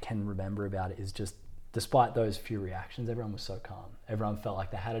one thing I can remember about it is just, despite those few reactions, everyone was so calm. Everyone felt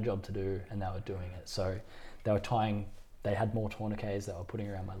like they had a job to do and they were doing it. So they had more tourniquets that were putting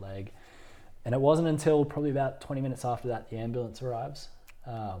around my leg. And it wasn't until probably about 20 minutes after that the ambulance arrives.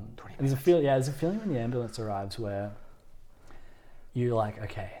 There's a feeling when the ambulance arrives where you're like,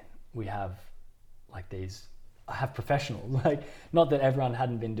 okay, we have like these. I have professionals. Like, not that everyone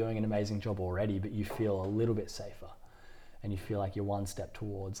hadn't been doing an amazing job already, but you feel a little bit safer, and you feel like you're one step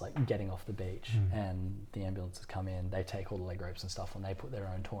towards like getting off the beach. And the ambulances come in, they take all the leg ropes and stuff on, they put their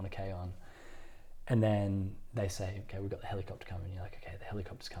own tourniquet on, and then they say, okay, we've got the helicopter coming. And you're like, okay, the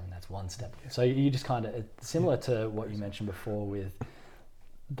helicopter's coming. That's one step. So you just kind of, similar to what you mentioned before with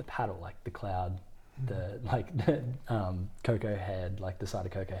the paddle, like the Cloud, the Coco Head, like the side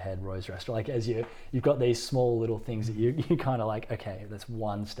of Coco Head, Rose Restaurant. Like, as you've got these small little things that you kind of like, okay, that's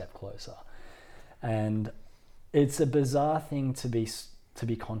one step closer. And it's a bizarre thing to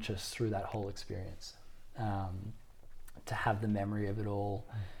be conscious through that whole experience, to have the memory of it all,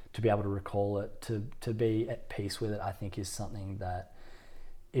 to be able to recall it, to be at peace with it. I think is something that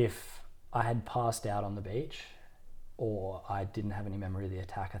if I had passed out on the beach or I didn't have any memory of the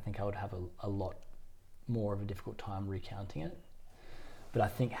attack, I think I would have a lot more of a difficult time recounting it. But I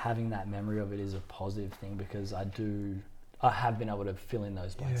think having that memory of it is a positive thing, because I have been able to fill in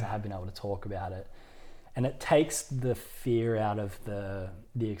those blanks. I have been able to talk about it, and it takes the fear out of the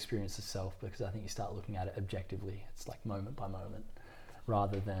experience itself, because I think you start looking at it objectively. It's like moment by moment,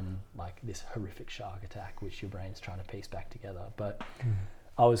 rather than like this horrific shark attack which your brain's trying to piece back together. But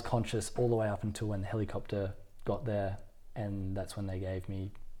I was conscious all the way up until when the helicopter got there, and that's when they gave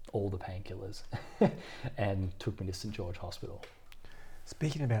me all the painkillers and took me to St George Hospital.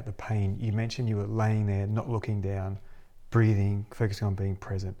 Speaking about the pain, you mentioned you were laying there, not looking down, breathing, focusing on being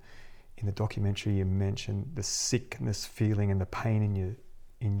present. In the documentary, you mentioned the sickness feeling and the pain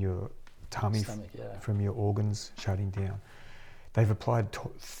in your tummy from your organs shutting down. They've applied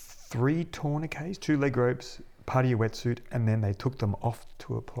 3 tourniquets, 2 leg ropes, part of your wetsuit, and then they took them off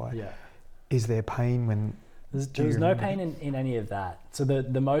to apply. Yeah. Is there pain when... There was no pain in any of that. So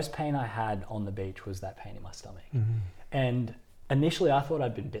the most pain I had on the beach was that pain in my stomach. And initially I thought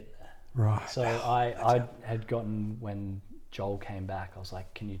I'd been bitten there. Right. So I had gotten, when Joel came back, I was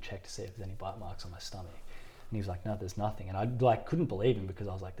like, can you check to see if there's any bite marks on my stomach? And he was like, no, there's nothing. And I like couldn't believe him, because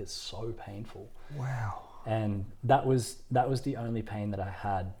I was like, that's so painful. Wow. And that was the only pain that I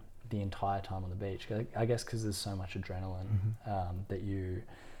had the entire time on the beach. I guess because there's so much adrenaline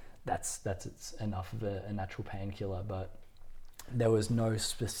that's it's enough of a natural painkiller. But there was no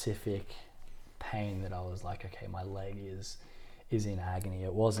specific pain that I was like, okay, my leg is in agony.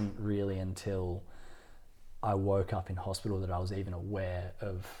 It wasn't really until I woke up in hospital that I was even aware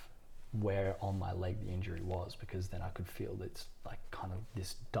of where on my leg the injury was, because then I could feel it's like kind of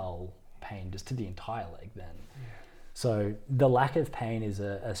this dull pain just to the entire leg then. Yeah. So the lack of pain is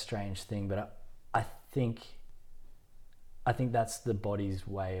a strange thing, but I think that's the body's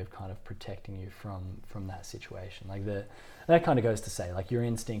way of kind of protecting you from that situation. Like that kind of goes to say, like, your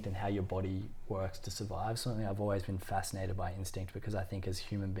instinct and how your body works to survive. Something I've always been fascinated by instinct, because I think as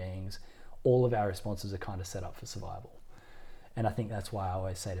human beings, all of our responses are kind of set up for survival. And I think that's why I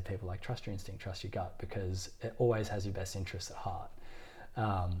always say to people, like, trust your instinct, trust your gut, because it always has your best interests at heart.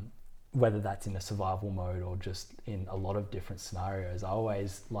 Whether that's in a survival mode or just in a lot of different scenarios, I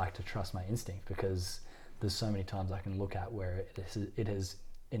always like to trust my instinct, because there's so many times I can look at where it has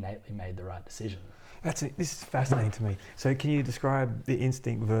innately made the right decision. This is fascinating to me. So can you describe the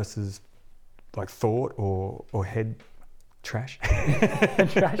instinct versus like thought or head trash?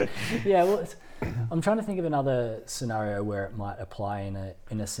 Trash? Yeah, well, I'm trying to think of another scenario where it might apply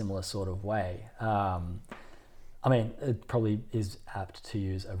in a similar sort of way. I mean, it probably is apt to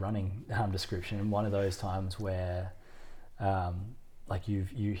use a running description. And one of those times where like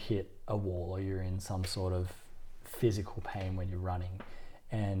you hit a wall, or you're in some sort of physical pain when you're running,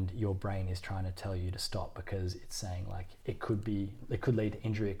 and your brain is trying to tell you to stop, because it's saying like it could lead to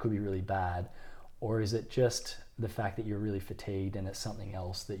injury, it could be really bad. Or is it just the fact that you're really fatigued and it's something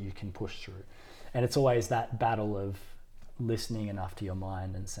else that you can push through? And it's always that battle of listening enough to your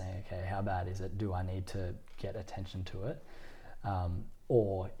mind and saying, okay, how bad is it? Do I need to get attention to it?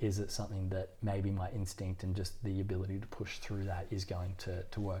 Or is it something that maybe my instinct and just the ability to push through that is going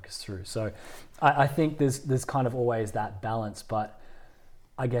to work us through? So I think there's kind of always that balance, but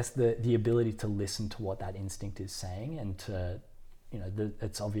I guess the ability to listen to what that instinct is saying, and to,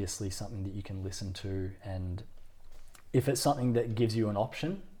 it's obviously something that you can listen to. And if it's something that gives you an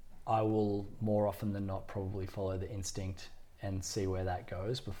option, I will more often than not probably follow the instinct and see where that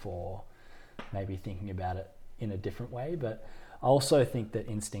goes before maybe thinking about it in a different way. But I also think that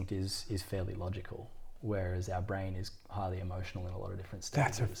instinct is fairly logical. whereas our brain is highly emotional in a lot of different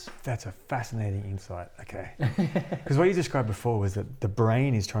stages. That's a fascinating insight. Okay, because what you described before was that the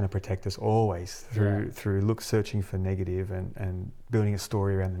brain is trying to protect us always through searching for negative and building a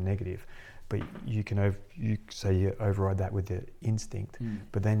story around the negative. But you override that with the instinct,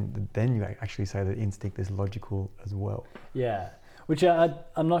 but then you actually say that instinct is logical as well. Yeah, which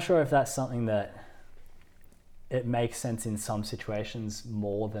I'm not sure if that's something that it makes sense in some situations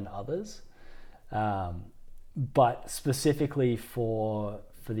more than others. But specifically for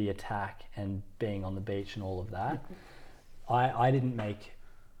the attack and being on the beach and all of that, I didn't make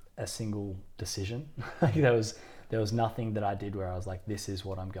a single decision. Like there was nothing that I did where I was like, this is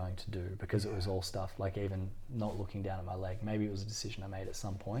what I'm going to do, because it was all stuff like even not looking down at my leg. Maybe it was a decision I made at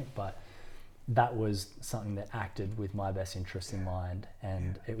some point, but that was something that acted with my best interest in mind,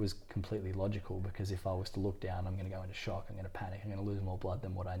 and it was completely logical, because if I was to look down, I'm going to go into shock, I'm going to panic, I'm going to lose more blood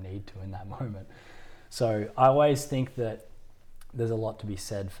than what I need to in that moment. So I always think that there's a lot to be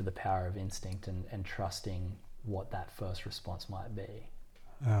said for the power of instinct and trusting what that first response might be.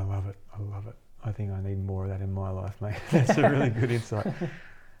 I love it. I think I need more of that in my life, mate. That's a really good insight.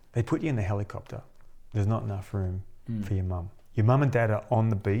 They put you in the helicopter. There's not enough room for your mum. Your mum and dad are on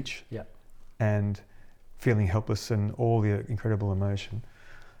the beach. Yep. And feeling helpless and all the incredible emotion.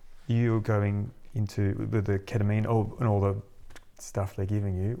 You're going into the ketamine and all the stuff they're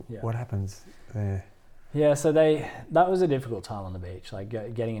giving you. Yeah. What happens there? Yeah, so that was a difficult time on the beach, like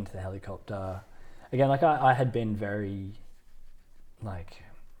getting into the helicopter. Again, like I had been very, like,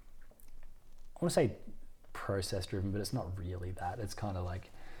 I want to say process driven, but it's not really that. It's kind of like,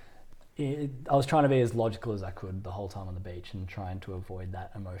 I was trying to be as logical as I could the whole time on the beach and trying to avoid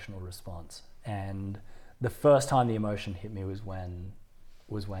that emotional response. And the first time the emotion hit me was when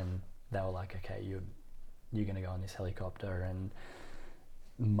they were like, okay, you're going to go on this helicopter, and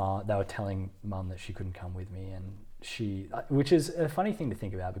they were telling Mum that she couldn't come with me, and which is a funny thing to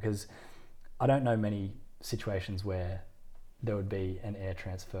think about, because I don't know many situations where there would be an air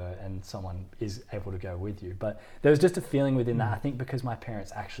transfer and someone is able to go with you. But there was just a feeling within that, I think because my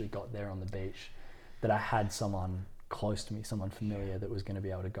parents actually got there on the beach, that I had someone close to me, someone familiar that was going to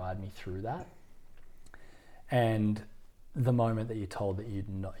be able to guide me through that. And the moment that you're told that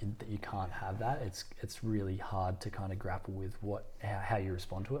that you can't have that, it's really hard to kind of grapple with how you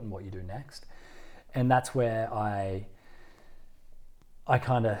respond to it and what you do next. And that's where I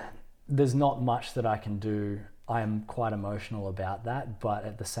kind of, there's not much that I can do. I'm quite emotional about that, but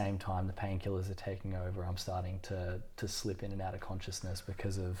at the same time, the painkillers are taking over. I'm starting to slip in and out of consciousness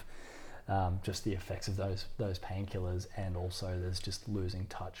because of just the effects of those painkillers, and also there's just losing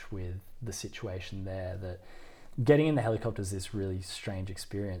touch with the situation there. That getting in the helicopter is this really strange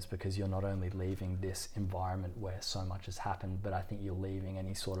experience, because you're not only leaving this environment where so much has happened, but I think you're leaving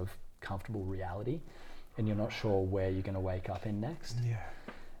any sort of comfortable reality, and you're not sure where you're going to wake up in next. Yeah.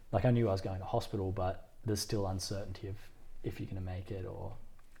 Like I knew I was going to hospital, but there's still uncertainty of if you're going to make it or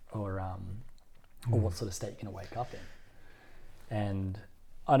what sort of state you're going to wake up in. And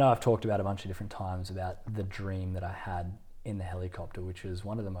I know I've talked about a bunch of different times about the dream that I had in the helicopter, which was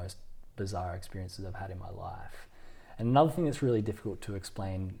one of the most bizarre experiences I've had in my life. And another thing that's really difficult to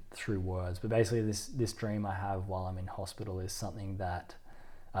explain through words, but basically this dream I have while I'm in hospital is something that,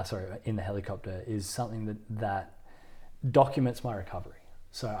 in the helicopter, is something that documents my recovery.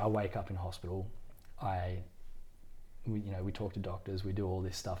 So I wake up in hospital, we talk to doctors, we do all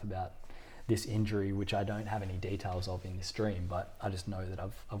this stuff about this injury, which I don't have any details of in this dream, but I just know that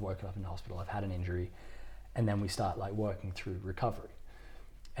I've woken up in the hospital, I've had an injury, and then we start like working through recovery.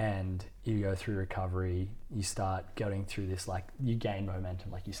 And you go through recovery, you start going through this, like you gain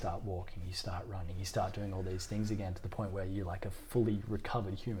momentum, like you start walking, you start running, you start doing all these things again to the point where you're like a fully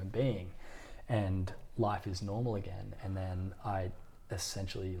recovered human being and life is normal again. And then I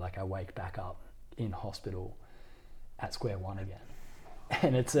essentially, like I wake back up in hospital at square one again.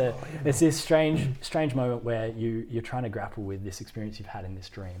 And it's this strange moment where you're trying to grapple with this experience you've had in this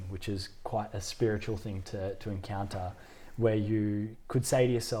dream, which is quite a spiritual thing to encounter, where you could say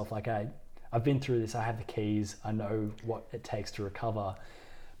to yourself, like, I've been through this, I have the keys, I know what it takes to recover.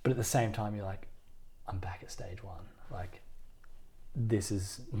 But at the same time, you're like, I'm back at stage one. Like, this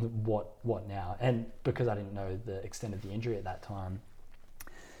is what now? And because I didn't know the extent of the injury at that time,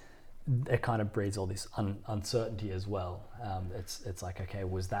 it kind of breeds all this uncertainty as well. It's like, okay,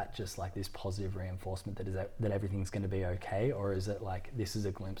 was that just like this positive reinforcement that everything's going to be okay? Or is it like, this is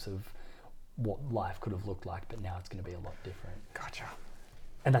a glimpse of what life could have looked like, but now it's going to be a lot different? Gotcha.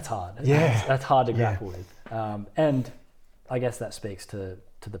 And that's hard. Yeah. That's hard to grapple with. And I guess that speaks to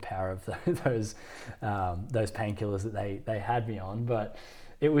the power of those painkillers that they had me on. But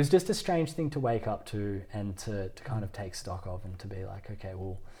it was just a strange thing to wake up to and to kind of take stock of, and to be like, okay,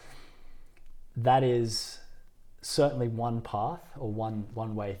 well, that is certainly one path or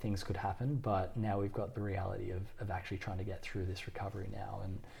one way things could happen, but now we've got the reality of actually trying to get through this recovery now,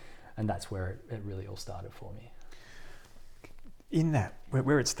 and that's where it really all started for me. In that,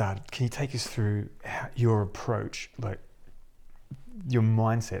 where it started, can you take us through your approach, like your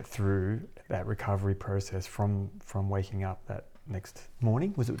mindset through that recovery process from waking up that next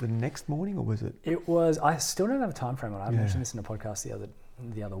morning? Was it the next morning, or was it? It was. I still don't have a time frame on it. I mentioned this in a podcast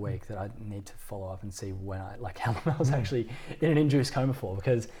the other week, that I need to follow up and see when how long I was actually in an induced coma for,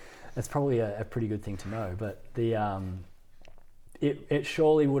 because that's probably a pretty good thing to know. But it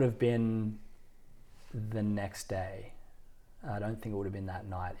surely would have been the next day. I don't think it would have been that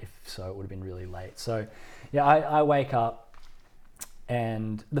night. If so, it would have been really late. So yeah, I wake up,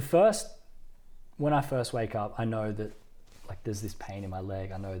 and when I first wake up, I know that like there's this pain in my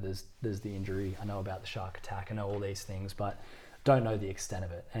leg. I know there's the injury. I know about the shark attack. I know all these things, but don't know the extent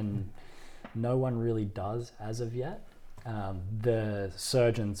of it. And no one really does as of yet. The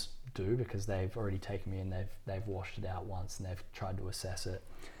surgeons do, because they've already taken me and they've washed it out once and they've tried to assess it.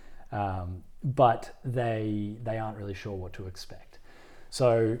 But they aren't really sure what to expect.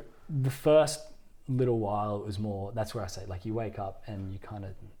 So the first little while, it was more, that's where I say, like, you wake up and you kind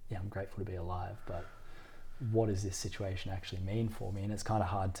of, I'm grateful to be alive, but what does this situation actually mean for me? And it's kind of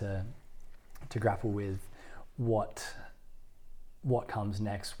hard to grapple with what comes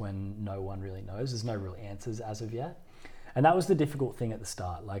next when no one really knows. There's no real answers as of yet. And that was the difficult thing at the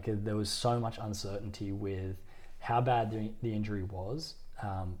start. Like, there was so much uncertainty with how bad the injury was,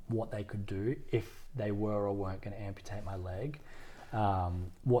 what they could do if they were or weren't going to amputate my leg,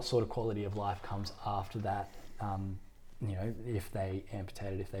 what sort of quality of life comes after that, if they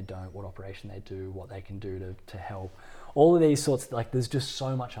amputate it, if they don't, what operation they do, what they can do to help. All of these sorts, like, there's just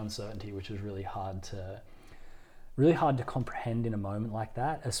so much uncertainty, which is really hard to comprehend in a moment like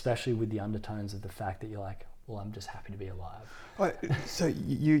that, especially with the undertones of the fact that you're like, well, I'm just happy to be alive. So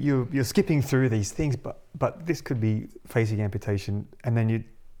you're skipping through these things, but this could be facing amputation, and then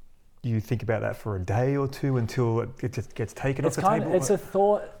you think about that for a day or two until it just gets taken off the table. It's a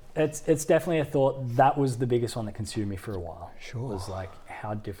thought. It's definitely a thought. That was the biggest one that consumed me for a while. Sure. Was like,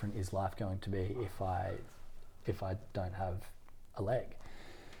 how different is life going to be if I don't have a leg?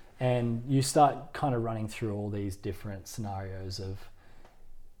 And you start kind of running through all these different scenarios of,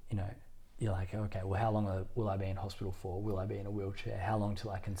 you're like, okay, well, how long will I be in hospital for? Will I be in a wheelchair? How long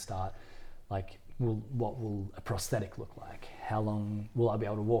till I can start? Like, what will a prosthetic look like? How long will I be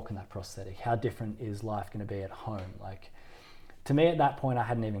able to walk in that prosthetic? How different is life going to be at home? Like, to me at that point, I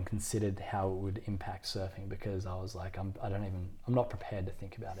hadn't even considered how it would impact surfing, because I was like, I'm not prepared to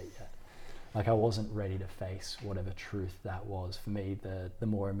think about it yet. Like, I wasn't ready to face whatever truth that was. For me, the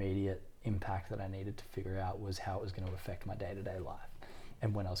more immediate impact that I needed to figure out was how it was going to affect my day-to-day life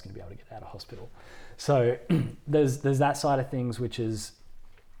and when I was going to be able to get out of hospital. So there's that side of things, which is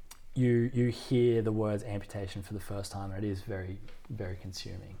you hear the words amputation for the first time, and it is very, very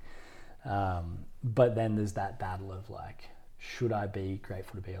consuming. But then there's that battle of like, should I be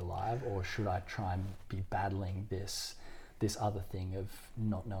grateful to be alive, or should I try and be battling this other thing of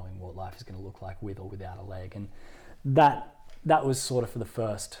not knowing what life is going to look like with or without a leg? And that was sort of for the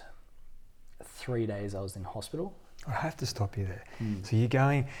first 3 days I was in hospital. I have to stop you there. So you're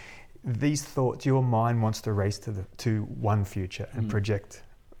going, these thoughts, your mind wants to race to one future and project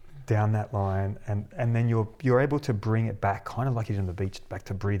down that line, and then you're able to bring it back, kind of like you did on the beach, back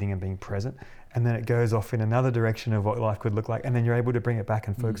to breathing and being present, and then it goes off in another direction of what life could look like, and then you're able to bring it back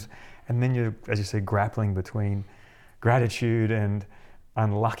and focus, and then you're, as you say, grappling between gratitude and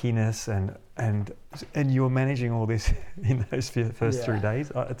unluckiness, and you're managing all this in those first 3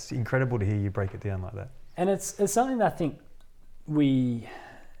 days. It's incredible to hear you break it down like that. And it's something that I think we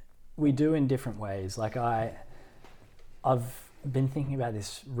do in different ways. Like, I've been thinking about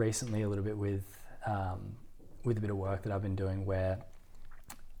this recently a little bit with a bit of work that I've been doing, where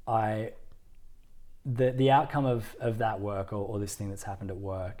the outcome of that work or this thing that's happened at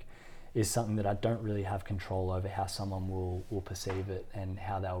work is something that I don't really have control over, how someone will perceive it and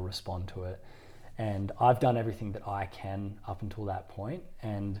how they'll respond to it. And I've done everything that I can up until that point,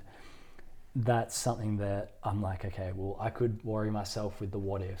 and that's something that I'm like, okay, well, I could worry myself with the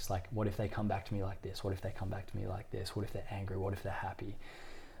what ifs, like, what if they come back to me like this? What if they come back to me like this? What if they're angry? What if they're happy?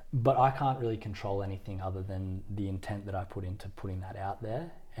 But I can't really control anything other than the intent that I put into putting that out there,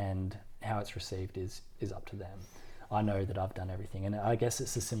 and how it's received is up to them. I know that I've done everything, and I guess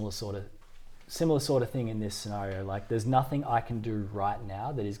it's a similar sort of thing in this scenario. Like, there's nothing I can do right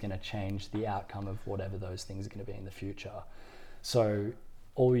now that is going to change the outcome of whatever those things are going to be in the future. So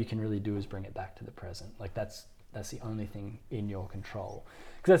all you can really do is bring it back to the present. Like that's the only thing in your control.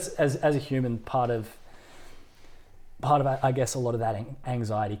 Because that's, as a human, part of I guess a lot of that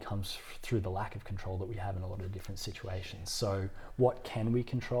anxiety comes through the lack of control that we have in a lot of different situations. So what can we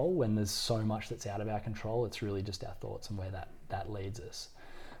control when there's so much that's out of our control? It's really just our thoughts and where that leads us.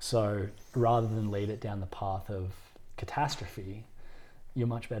 So rather than lead it down the path of catastrophe, you're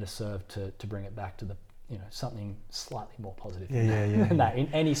much better served to bring it back to the, something slightly more positive than that in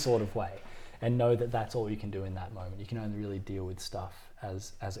any sort of way, and know that that's all you can do in that moment. You can only really deal with stuff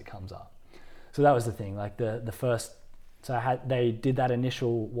as it comes up. So that was the thing. Like the first, so they did that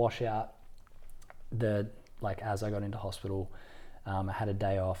initial washout. As I got into hospital, I had a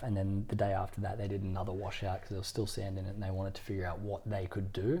day off, and then the day after that they did another washout because there was still sand in it, and they wanted to figure out what they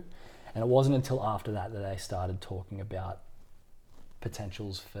could do. And it wasn't until after that they started talking about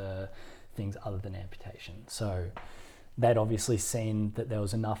potentials for things other than amputation. So they'd obviously seen that there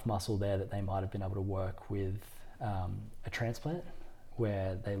was enough muscle there that they might have been able to work with a transplant,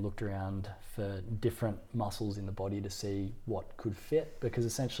 where they looked around for different muscles in the body to see what could fit, because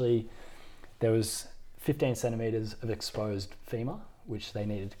essentially there was 15 centimeters of exposed femur, which they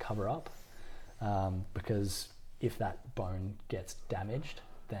needed to cover up, because if that bone gets damaged,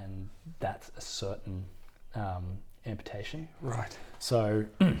 then that's a certain amputation. Right. So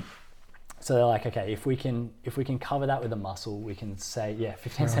they're like, okay, if we can cover that with a muscle, we can say,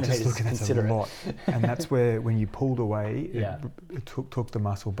 15 centimeters is considerate. And that's where, when you pulled away, it took the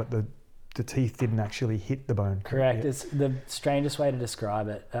muscle, but the teeth didn't actually hit the bone. Correct. Yeah. It's the strangest way to describe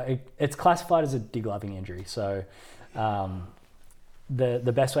it. It's classified as a degloving injury. So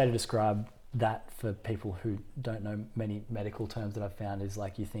the best way to describe that for people who don't know many medical terms that I've found is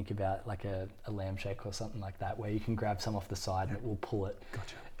like, you think about like a lamb shake or something like that, where you can grab some off the side and it will pull it.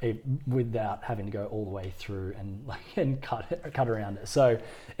 Gotcha. Without having to go all the way through and cut around it. So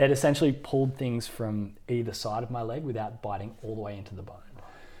it essentially pulled things from either side of my leg without biting all the way into the bone.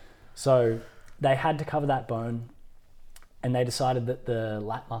 So they had to cover that bone, and they decided that the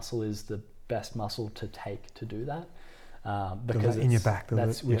lat muscle is the best muscle to take to do that, because in your back,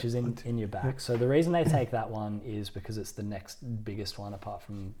 which is in your back. So the reason they take that one is because it's the next biggest one apart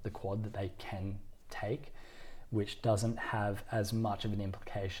from the quad that they can take, which doesn't have as much of an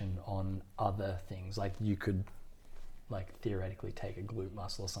implication on other things. Like you could theoretically take a glute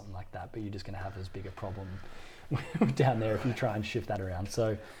muscle or something like that, but you're just going to have as big a problem down there if you try and shift that around.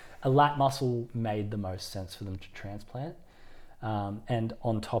 So a lat muscle made the most sense for them to transplant. And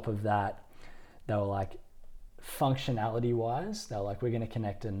on top of that, they were like, functionality wise, they're like, we're going to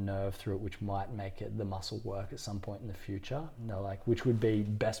connect a nerve through it, which might make the muscle work at some point in the future. And they're like, which would be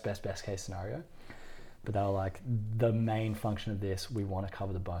best case scenario. But they were like, the main function of this, we want to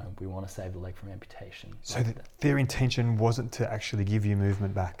cover the bone. We want to save the leg from amputation. So their intention wasn't to actually give you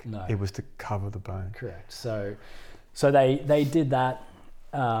movement back. No. It was to cover the bone. Correct. So they did that.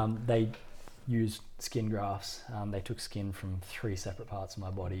 They used skin grafts. They took skin from 3 separate parts of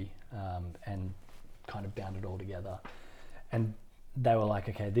my body and kind of bound it all together. And they were like,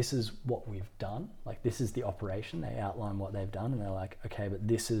 okay, this is what we've done. Like, this is the operation. They outline what they've done, and they're like, okay, but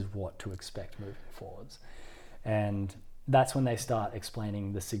this is what to expect moving forwards. And that's when they start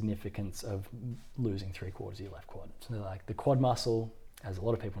explaining the significance of losing 3/4 of your left quad. So they're like, the quad muscle, as a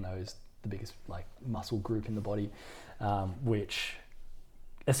lot of people know, is the biggest muscle group in the body, which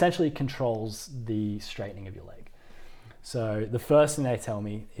essentially controls the straightening of your leg. So the first thing they tell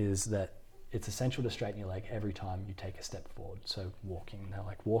me is that it's essential to straighten your leg every time you take a step forward. So walking, they're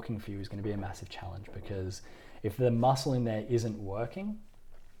like, walking for you is going to be a massive challenge, because if the muscle in there isn't working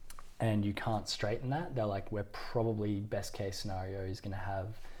and you can't straighten that, they're like, we're probably, best case scenario is going to have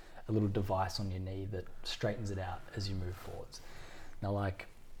a little device on your knee that straightens it out as you move forwards. Now, like,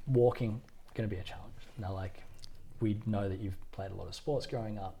 walking, going to be a challenge. Now, like, we know that you've played a lot of sports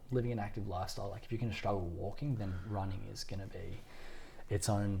growing up, living an active lifestyle. Like, if you're going to struggle walking, then running is going to be its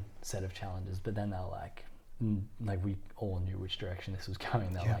own set of challenges. But then they're like we all knew which direction this was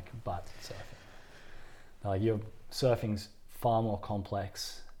going. They're like, but surfing. They're like, your surfing's far more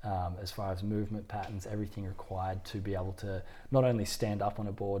complex as far as movement patterns, everything required to be able to not only stand up on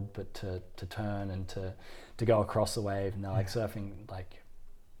a board, but to turn and to go across the wave. And they're like, surfing, like,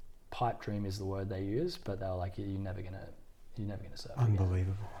 pipe dream is the word they use, but they're like, you're never gonna surf.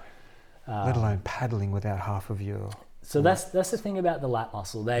 Unbelievable. Let alone paddling without half of your. So that's the thing about the lat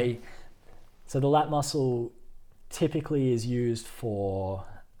muscle. So the lat muscle typically is used for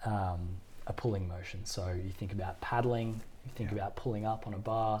a pulling motion. So you think about paddling, you think about pulling up on a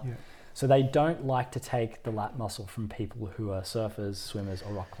bar. Yeah. So they don't like to take the lat muscle from people who are surfers, swimmers,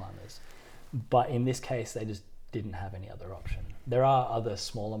 or rock climbers. But in this case, they just didn't have any other option. There are other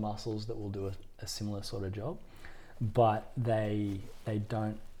smaller muscles that will do a similar sort of job, but they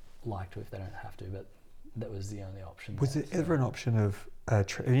don't like to if they don't have to, but that was the only option. Was there ever an option of,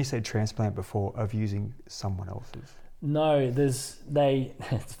 when you said transplant before, of using someone else's? No, it's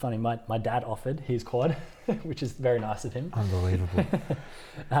funny, my dad offered his quad, which is very nice of him. Unbelievable.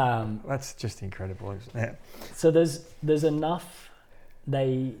 That's just incredible, isn't it? So there's enough,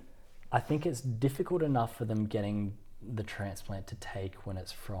 I think it's difficult enough for them getting the transplant to take when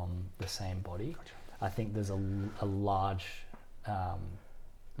it's from the same body. Gotcha. I think there's a large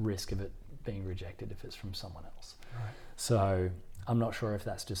risk of it being rejected if it's from someone else. Right. So I'm not sure if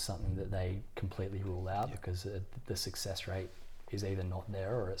that's just something that they completely rule out because the success rate is either not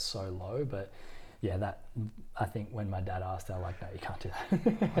there or it's so low. But yeah, that I think when my dad asked, they were like, no, you can't do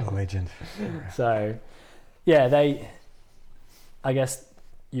that. What a legend. So yeah, I guess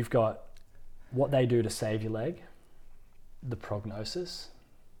you've got what they do to save your leg, the prognosis,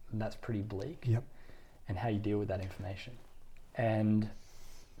 and that's pretty bleak. Yep. And how you deal with that information. And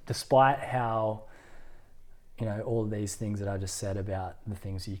despite how, all of these things that I just said about the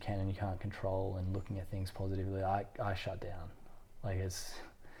things you can and you can't control and looking at things positively, I shut down. Like, it's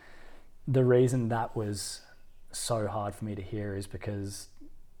the reason that was so hard for me to hear is because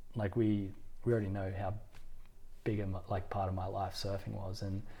like we already know how big a part of my life surfing was,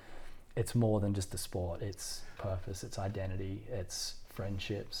 and it's more than just a sport. It's purpose, it's identity, it's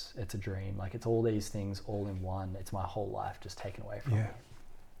friendships, it's a dream. Like, it's all these things all in one. It's my whole life just taken away from me.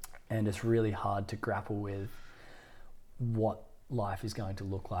 And it's really hard to grapple with what life is going to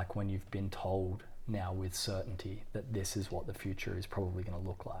look like when you've been told now with certainty that this is what the future is probably going to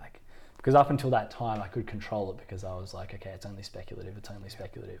look like. Because up until that time I could control it because I was like, okay, it's only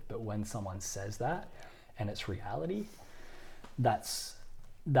speculative. But when someone says that and it's reality, that's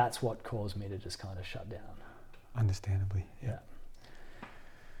what caused me to just kind of shut down. Understandably. Yeah.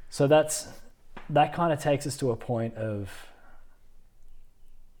 So that kind of takes us to a point of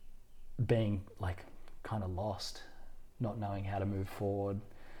being like kind of lost, not knowing how to move forward,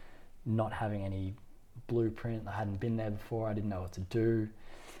 not having any blueprint. I hadn't been there before. I didn't know what to do.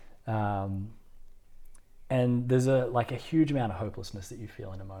 And there's a huge amount of hopelessness that you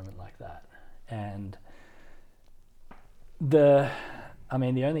feel in a moment like that. And the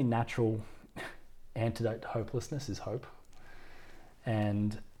only natural antidote to hopelessness is hope.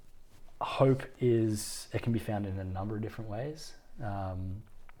 And hope it can be found in a number of different ways.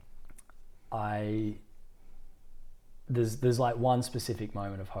 There's like one specific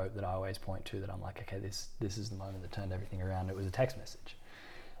moment of hope that I always point to that I'm like, okay, this is the moment that turned everything around. It was a text message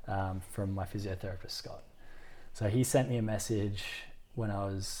from my physiotherapist, Scott. So he sent me a message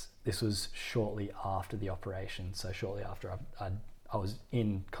this was shortly after the operation. So shortly after I was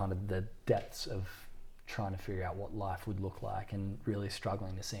in kind of the depths of trying to figure out what life would look like and really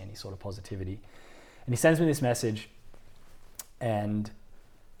struggling to see any sort of positivity. And he sends me this message, and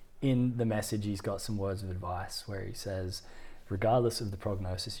in the message he's got some words of advice where he says, regardless of the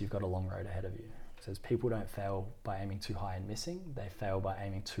prognosis, you've got a long road ahead of you. He says, people don't fail by aiming too high and missing, they fail by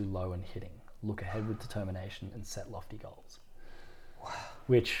aiming too low and hitting. Look ahead with determination and set lofty goals. Wow.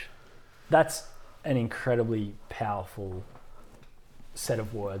 Which, that's an incredibly powerful set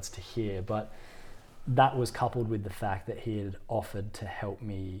of words to hear, but that was coupled with the fact that he had offered to help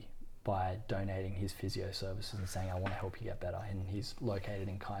me by donating his physio services and saying, I want to help you get better. And he's located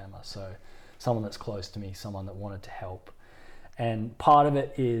in Connellan, so someone that's close to me, someone that wanted to help. And part of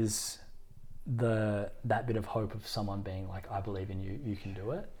it is that bit of hope of someone being like, I believe in you, you can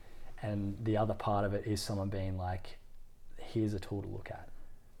do it. And the other part of it is someone being like, here's a tool to look at.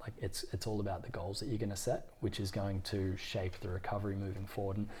 Like, it's all about the goals that you're going to set, which is going to shape the recovery moving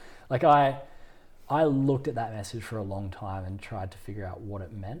forward. And like, I looked at that message for a long time and tried to figure out what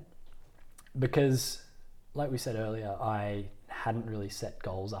it meant, because like we said earlier, I hadn't really set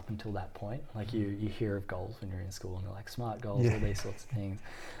goals up until that point. Like, you hear of goals when you're in school and they're like SMART goals, all these sorts of things.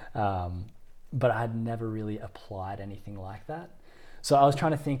 But I had never really applied anything like that. So I was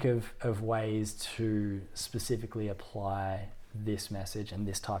trying to think of ways to specifically apply this message and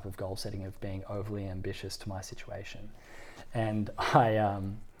this type of goal setting of being overly ambitious to my situation. And I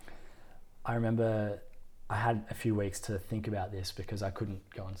remember I had a few weeks to think about this because I couldn't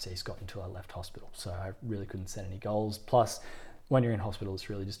go and see Scott until I left hospital. So I really couldn't set any goals. Plus, when you're in hospital, it's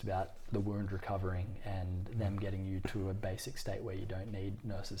really just about the wound recovering and them getting you to a basic state where you don't need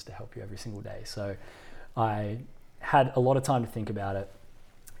nurses to help you every single day. So I had a lot of time to think about it.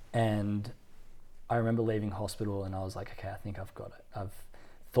 And I remember leaving hospital and I was like, okay, I think I've got it. I've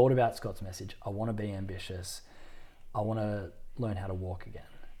thought about Scott's message. I want to be ambitious. I want to learn how to walk again.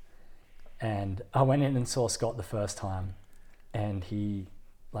 And I went in and saw Scott the first time, and he,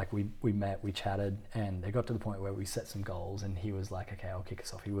 like, we met, we chatted, and it got to the point where we set some goals, and he was like, okay, I'll kick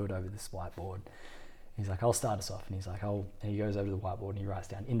us off. He wheeled over this whiteboard. He's like, I'll start us off. And he's like, and he goes over to the whiteboard and he writes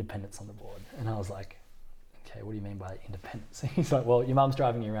down independence on the board. And I was like, okay, what do you mean by independence? He's like, well, your mum's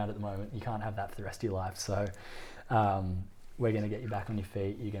driving you around at the moment. You can't have that for the rest of your life. So we're going to get you back on your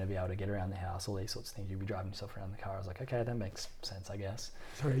feet. You're going to be able to get around the house, all these sorts of things. You'll be driving yourself around the car. I was like, okay, that makes sense, I guess.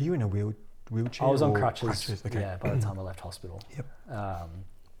 Sorry, are you in a wheelchair? I was on crutches. Okay. Yeah, by the time I left hospital. Yep.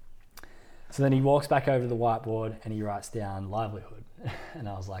 So then he walks back over to the whiteboard and he writes down livelihood. And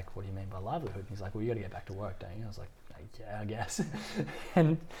I was like, what do you mean by livelihood? And he's like, well, you got to get back to work, don't you? I was like, yeah, I guess.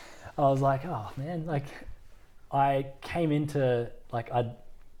 And I was like, oh man, like I came into, like, I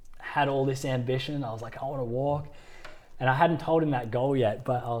had all this ambition. I was like, I want to walk. And I hadn't told him that goal yet,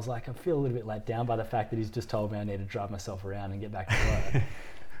 but I was like, I feel a little bit let down by the fact that he's just told me I need to drive myself around and get back to work.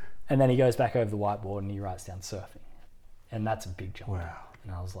 And then he goes back over the whiteboard and he writes down surfing. And that's a big jump. Wow.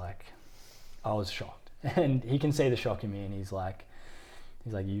 And I was like, I was shocked. And he can see the shock in me, and he's like,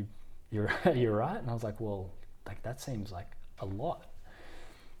 you're right? And I was like, well, like that seems like a lot.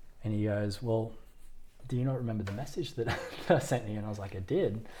 And he goes, well, do you not remember the message that I sent you? And I was like, I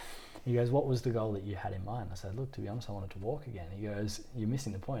did. He goes, what was the goal that you had in mind? I said, look, to be honest, I wanted to walk again. He goes, you're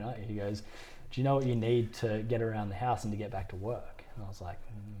missing the point, aren't you? He goes, do you know what you need to get around the house and to get back to work? And I was like,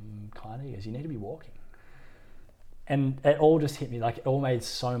 kind of. He goes, you need to be walking. And it all just hit me, like it all made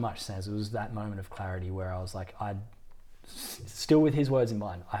so much sense. It was that moment of clarity where I was like, still with his words in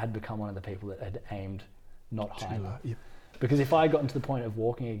mind, I had become one of the people that had aimed not high. Yep. Because if I had gotten to the point of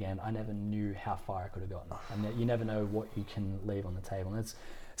walking again, I never knew how far I could have gotten. And you never know what you can leave on the table. And it's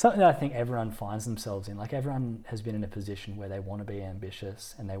something that I think everyone finds themselves in. Like everyone has been in a position where they want to be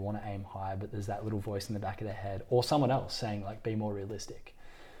ambitious and they want to aim high, but there's that little voice in the back of their head or someone else saying like, be more realistic,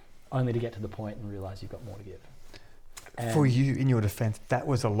 only to get to the point and realize you've got more to give. And for you, in your defense, that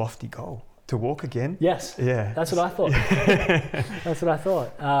was a lofty goal. To walk again? Yes. Yeah. That's what I thought. That's what I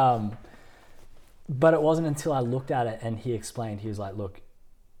thought. But it wasn't until I looked at it and he explained, he was like, look,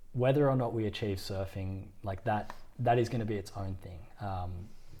 whether or not we achieve surfing, like that is going to be its own thing.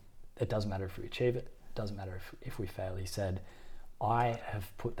 It doesn't matter if we achieve it. It doesn't matter if we fail. He said, I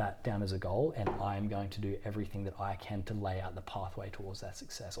have put that down as a goal and I'm going to do everything that I can to lay out the pathway towards that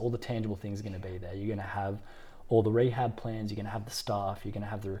success. All the tangible things are going to be there. You're going to have all the rehab plans, you're going to have the staff, you're going to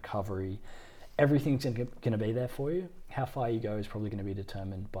have the recovery. Everything's going to be there for you. How far you go is probably going to be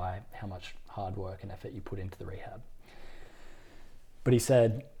determined by how much hard work and effort you put into the rehab. But he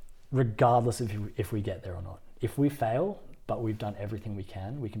said, regardless of if we get there or not, if we fail, but we've done everything we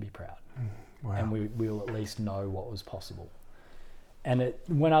can be proud. Wow. And we will at least know what was possible. And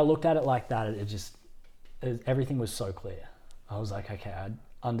when I looked at it like that, everything was so clear. I was like, okay, I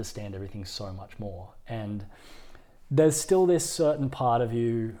understand everything so much more. And there's still this certain part of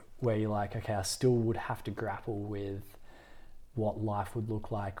you where you're like, okay, I still would have to grapple with what life would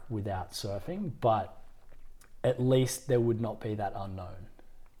look like without surfing, but at least there would not be that unknown.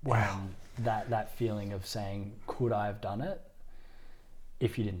 Wow. And that feeling of saying, could I have done it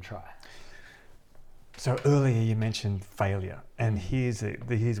if you didn't try? So earlier you mentioned failure, and here's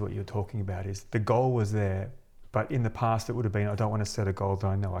what you're talking about is the goal was there, but in the past it would have been, I don't want to set a goal that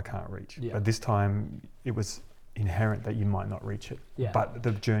I know I can't reach. Yeah. But this time it was inherent that you might not reach it. Yeah. But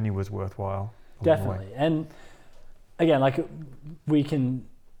the journey was worthwhile. Definitely. And again, like we can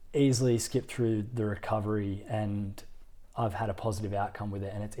easily skip through the recovery and I've had a positive outcome with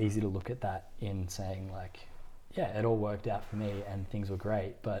it, and it's easy to look at that in saying like, yeah, it all worked out for me and things were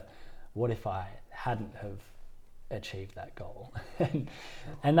great, but what if I hadn't have achieved that goal?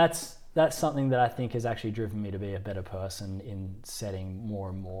 and that's something that I think has actually driven me to be a better person in setting more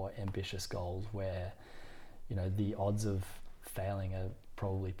and more ambitious goals where, you know, the odds of failing are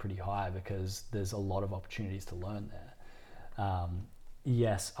probably pretty high because there's a lot of opportunities to learn there.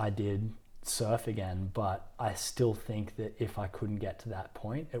 Yes, I did surf again, but I still think that if I couldn't get to that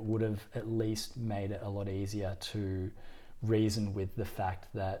point, it would have at least made it a lot easier to reason with the fact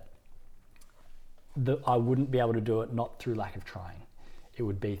that I wouldn't be able to do it not through lack of trying. It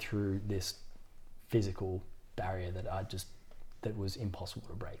would be through this physical barrier that was impossible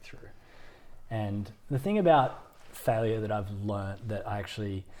to break through. And the thing about failure that I've learned that I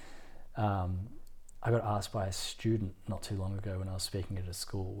actually, I got asked by a student not too long ago when I was speaking at a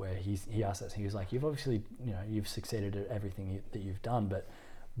school where he asked us, he was like, you've obviously, you've succeeded at everything that you've done, but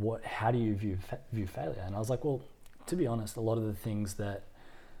how do you view failure? And I was like, well, to be honest, a lot of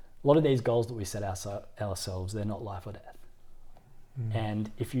these goals that we set ourselves, they're not life or death. And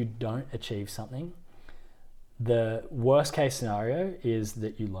if you don't achieve something, the worst case scenario is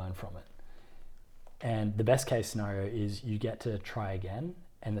that you learn from it. And the best case scenario is you get to try again,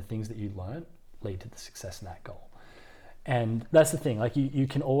 and the things that you learn lead to the success of that goal. And that's the thing, like you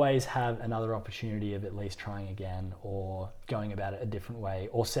can always have another opportunity of at least trying again, or going about it a different way,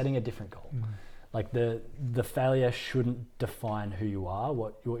 or setting a different goal. Like the failure shouldn't define who you are.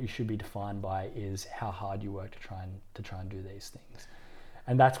 What you should be defined by is how hard you work to try and do these things.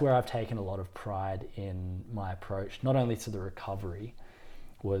 And that's where I've taken a lot of pride in my approach, not only to the recovery,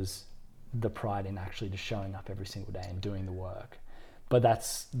 was the pride in actually just showing up every single day and doing the work. But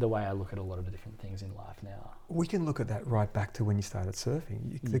that's the way I look at a lot of the different things in life now. We can look at that right back to when you started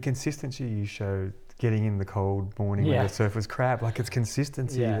surfing. The consistency you showed, getting in the cold morning when the surf was crap, like it's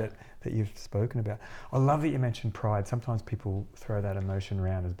consistency that you've spoken about. I love that you mentioned pride. Sometimes people throw that emotion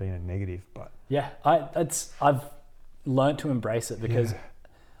around as being a negative, but I've learned to embrace it, because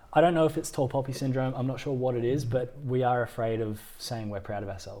I don't know if it's tall poppy syndrome. I'm not sure what it is, but we are afraid of saying we're proud of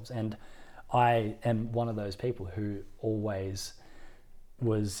ourselves. And I am one of those people who always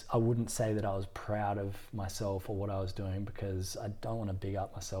was, I wouldn't say that I was proud of myself or what I was doing, because I don't want to big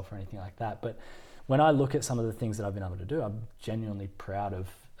up myself or anything like that. But when I look at some of the things that I've been able to do, I'm genuinely proud of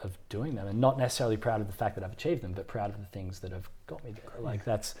doing them, and not necessarily proud of the fact that I've achieved them, but proud of the things that have got me there. Like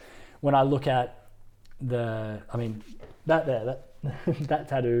that's when I look at that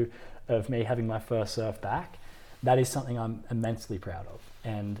tattoo of me having my first surf back, that is something I'm immensely proud of.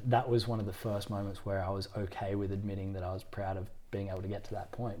 And that was one of the first moments where I was okay with admitting that I was proud of being able to get to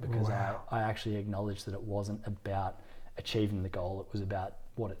that point, because I actually acknowledged that it wasn't about achieving the goal, it was about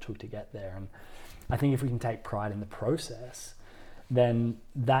what it took to get there. And I think if we can take pride in the process, then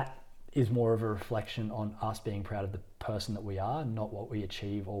that is more of a reflection on us being proud of the person that we are, not what we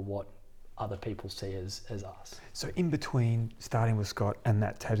achieve or what other people see as us. So in between starting with Scott and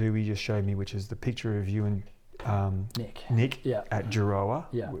that tattoo you just showed me, which is the picture of you and Nick at Giroa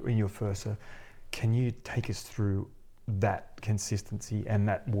in your first surf, can you take us through that consistency and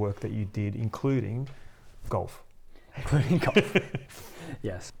that work that you did, including golf?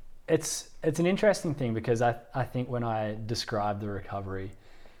 Yes. It's an interesting thing, because I think when I describe the recovery,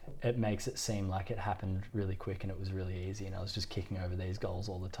 it makes it seem like it happened really quick and it was really easy and I was just kicking over these goals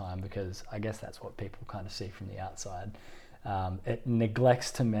all the time, because I guess that's what people kind of see from the outside. It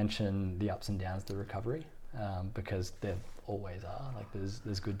neglects to mention the ups and downs of the recovery, because there always are. Like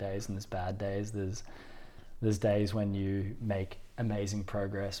there's good days and there's bad days. There's days when you make amazing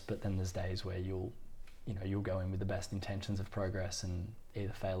progress, but then there's days where you'll go in with the best intentions of progress and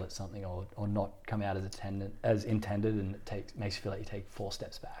either fail at something or not come out as intended, and it makes you feel like you take 4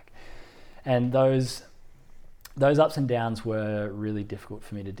 steps back. And those ups and downs were really difficult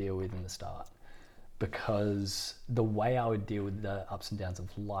for me to deal with in the start, because the way I would deal with the ups and downs of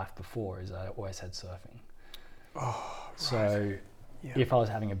life before is I always had surfing. So if I was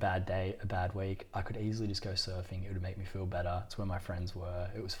having a bad day, a bad week, I could easily just go surfing. It would make me feel better. It's where my friends were.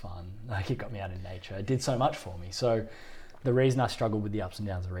 It was fun. Like it got me out in nature. It did so much for me. So the reason I struggled with the ups and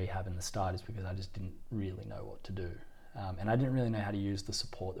downs of rehab in the start is because I just didn't really know what to do. And I didn't really know how to use the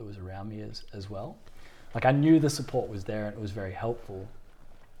support that was around me as well. Like I knew the support was there and it was very helpful,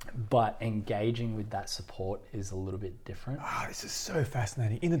 but engaging with that support is a little bit different. This is so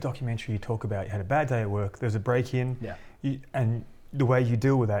fascinating. In the documentary you talk about you had a bad day at work, there's a break-in, and the way you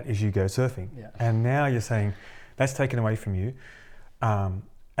deal with that is you go surfing. And now you're saying that's taken away from you,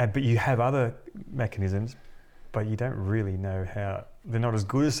 but you have other mechanisms, but you don't really know how. They're not as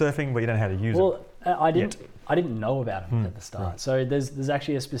good as surfing, but you don't know how to use them. Well, I didn't know about them at the start. Right. So there's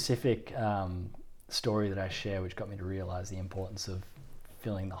actually a specific story that I share which got me to realize the importance of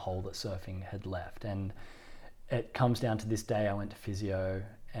filling the hole that surfing had left. And it comes down to this day I went to physio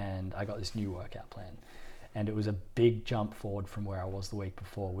and I got this new workout plan. And it was a big jump forward from where I was the week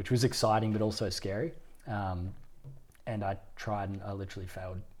before, which was exciting but also scary. And I tried and I literally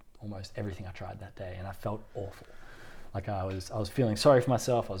failed almost everything I tried that day, and I felt awful. Like I was feeling sorry for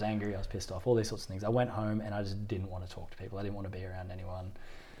myself, I was angry, I was pissed off, all these sorts of things. I went home and I just didn't want to talk to people. I didn't want to be around anyone.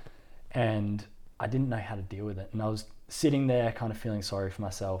 And I didn't know how to deal with it. And I was sitting there kind of feeling sorry for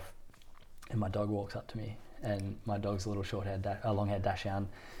myself, and my dog walks up to me, and my dog's a little long-haired Dachshund.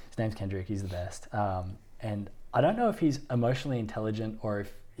 His name's Kendrick, he's the best. And I don't know if he's emotionally intelligent or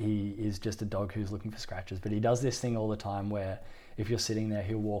if he is just a dog who's looking for scratches, but he does this thing all the time where if you're sitting there,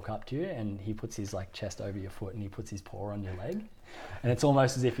 he'll walk up to you and he puts his chest over your foot and he puts his paw on your leg. And it's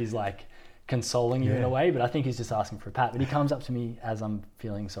almost as if he's consoling you in a way, but I think he's just asking for a pat. But he comes up to me as I'm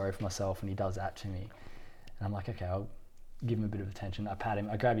feeling sorry for myself and he does that to me. And I'm like, okay, I'll give him a bit of attention. I pat him,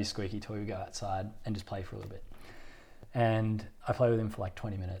 I grab his squeaky toy, we go outside and just play for a little bit. And I play with him for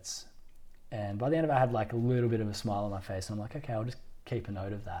 20 minutes. And by the end of it, I had a little bit of a smile on my face. And I'm like, okay, I'll just keep a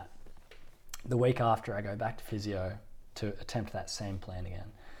note of that. The week after, I go back to physio to attempt that same plan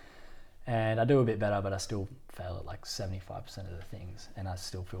again. And I do a bit better, but I still fail at like 75% of the things. And I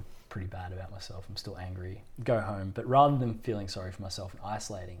still feel pretty bad about myself. I'm still angry. Go home. But rather than feeling sorry for myself and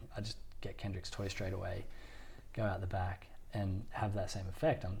isolating, I just get Kendrick's toy straight away, go out the back, and have that same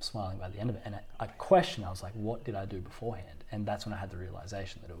effect. I'm smiling by the end of it. And I questioned, I was like, what did I do beforehand? And that's when I had the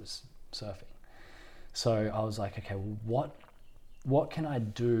realization that it was surfing. So I was like, okay, well, what can I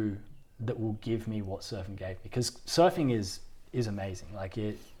do that will give me what surfing gave me? Because surfing is amazing. Like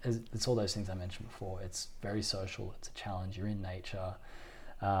it's all those things I mentioned before. It's very social. It's a challenge. You're in nature.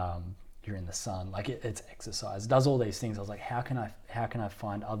 You're in the sun. Like it's exercise. It does all these things. I was like, how can I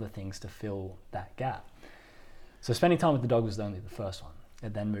find other things to fill that gap? So spending time with the dog was only the first one.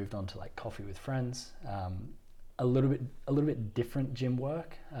 It then moved on to like coffee with friends. A little bit different gym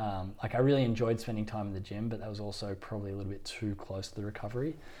work. Like I really enjoyed spending time in the gym, but that was also probably a little bit too close to the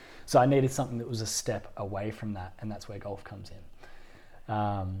recovery. So I needed something that was a step away from that, and that's where golf comes in.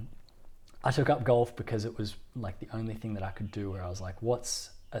 I took up golf because it was like the only thing that I could do where I was like,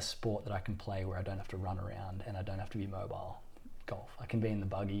 what's a sport that I can play where I don't have to run around and I don't have to be mobile? Golf. I can be in the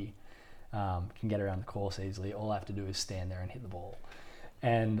buggy, can get around the course easily. All I have to do is stand there and hit the ball.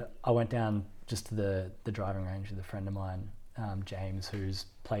 And I went down just to the driving range with a friend of mine, James, who's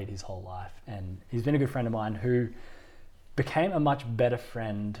played his whole life. And he's been a good friend of mine who became a much better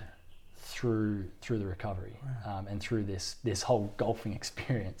friend through the recovery. Wow. And through this whole golfing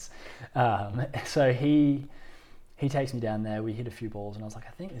experience. So he takes me down there, we hit a few balls, and I was like,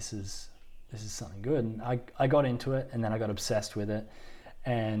 I think this is something good. And I got into it, and then I got obsessed with it.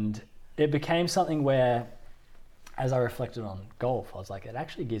 And it became something where, as I reflected on golf, I was like, it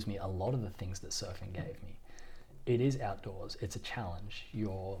actually gives me a lot of the things that surfing gave me. It is outdoors, it's a challenge.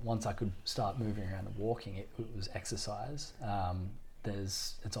 Once I could start moving around and walking, it was exercise.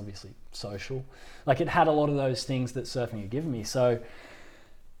 It's obviously social. Like it had a lot of those things that surfing had given me. So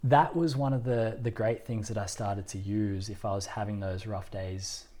that was one of the great things that I started to use if I was having those rough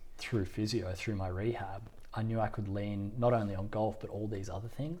days through physio, through my rehab. I knew I could lean not only on golf, but all these other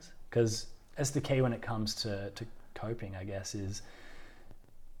things. Because that's the key when it comes to coping, I guess, is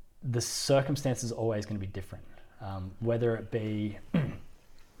the circumstances are always going to be different. Whether it be,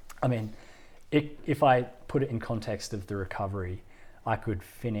 I mean, if I put it in context of the recovery, I could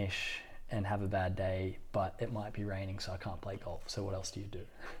finish and have a bad day, but it might be raining, so I can't play golf. So what else do you do?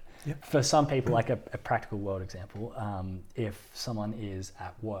 Yep. For some people, like a practical world example, if someone is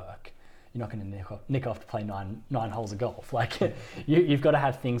at work, you're not going to nick off to play nine holes of golf. Like you've got to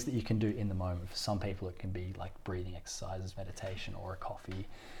have things that you can do in the moment. For some people, it can be like breathing exercises, meditation, or a coffee.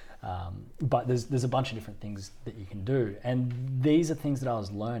 But there's a bunch of different things that you can do, and these are things that I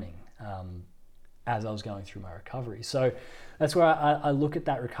was learning as I was going through my recovery. So that's where I look at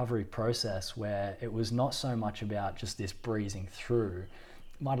that recovery process, where it was not so much about just this breezing through.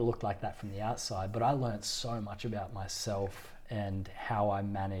 It might have looked like that from the outside, but I learned so much about myself and how I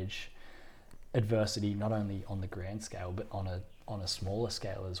manage adversity, not only on the grand scale, but on a smaller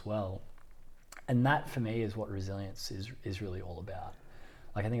scale as well. And that for me is what resilience is really all about.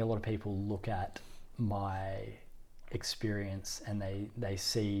 Like I think a lot of people look at my experience and they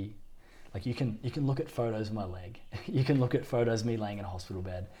see, like you can look at photos of my leg, you can look at photos of me laying in a hospital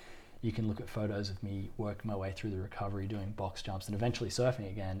bed, you can look at photos of me working my way through the recovery, doing box jumps and eventually surfing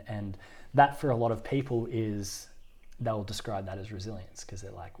again. And that for a lot of people they'll describe that as resilience, because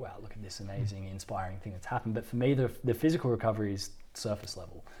they're like, wow, look at this amazing, inspiring thing that's happened. But for me, the physical recovery is surface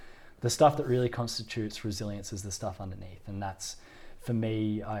level. The stuff that really constitutes resilience is the stuff underneath. And that's, for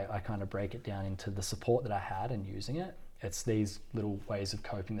me, I kind of break it down into the support that I had and using it. It's these little ways of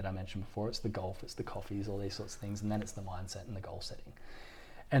coping that I mentioned before. It's the golf, it's the coffees, all these sorts of things. And then it's the mindset and the goal setting.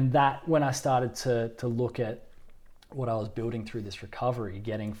 And that, when I started to look at what I was building through this recovery,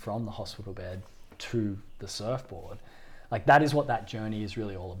 getting from the hospital bed to the surfboard, like that is what that journey is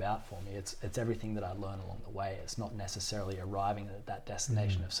really all about for me. It's everything that I learn along the way. It's not necessarily arriving at that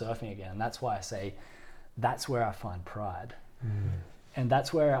destination of surfing again. And that's why I say that's where I find pride. And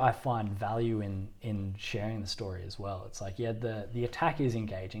that's where I find value in sharing the story as well. It's like, yeah, the attack is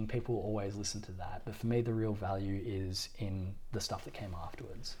engaging. People will always listen to that. But for me, the real value is in the stuff that came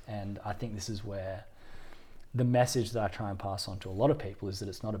afterwards. And I think this is where the message that I try and pass on to a lot of people is that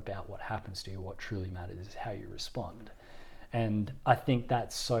it's not about what happens to you. What truly matters is how you respond. And I think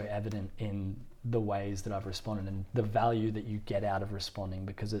that's so evident in the ways that I've responded and the value that you get out of responding,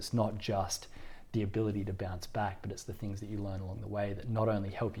 because it's not just the ability to bounce back, but it's the things that you learn along the way that not only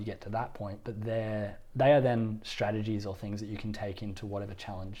help you get to that point, but they are then strategies or things that you can take into whatever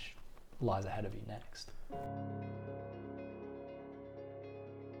challenge lies ahead of you next.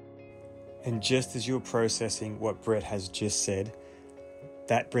 And just as you're processing what Brett has just said,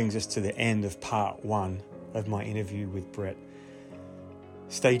 that brings us to the end of part 1 of my interview with Brett.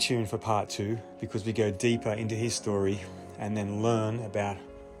 Stay tuned for part 2 because we go deeper into his story and then learn about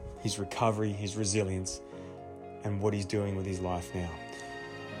his recovery, his resilience, and what he's doing with his life now.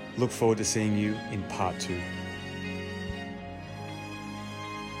 Look forward to seeing you in part 2.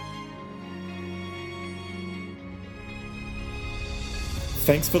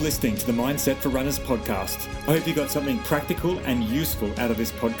 Thanks for listening to the Mindset for Runners podcast. I hope you got something practical and useful out of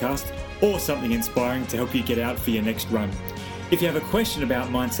this podcast, or something inspiring to help you get out for your next run. If you have a question about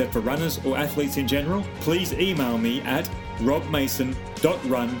Mindset for Runners or athletes in general, please email me at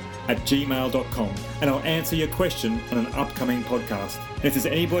robmason.run@gmail.com and I'll answer your question on an upcoming podcast. And if there's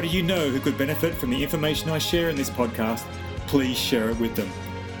anybody you know who could benefit from the information I share in this podcast, please share it with them.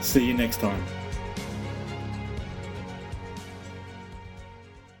 See you next time.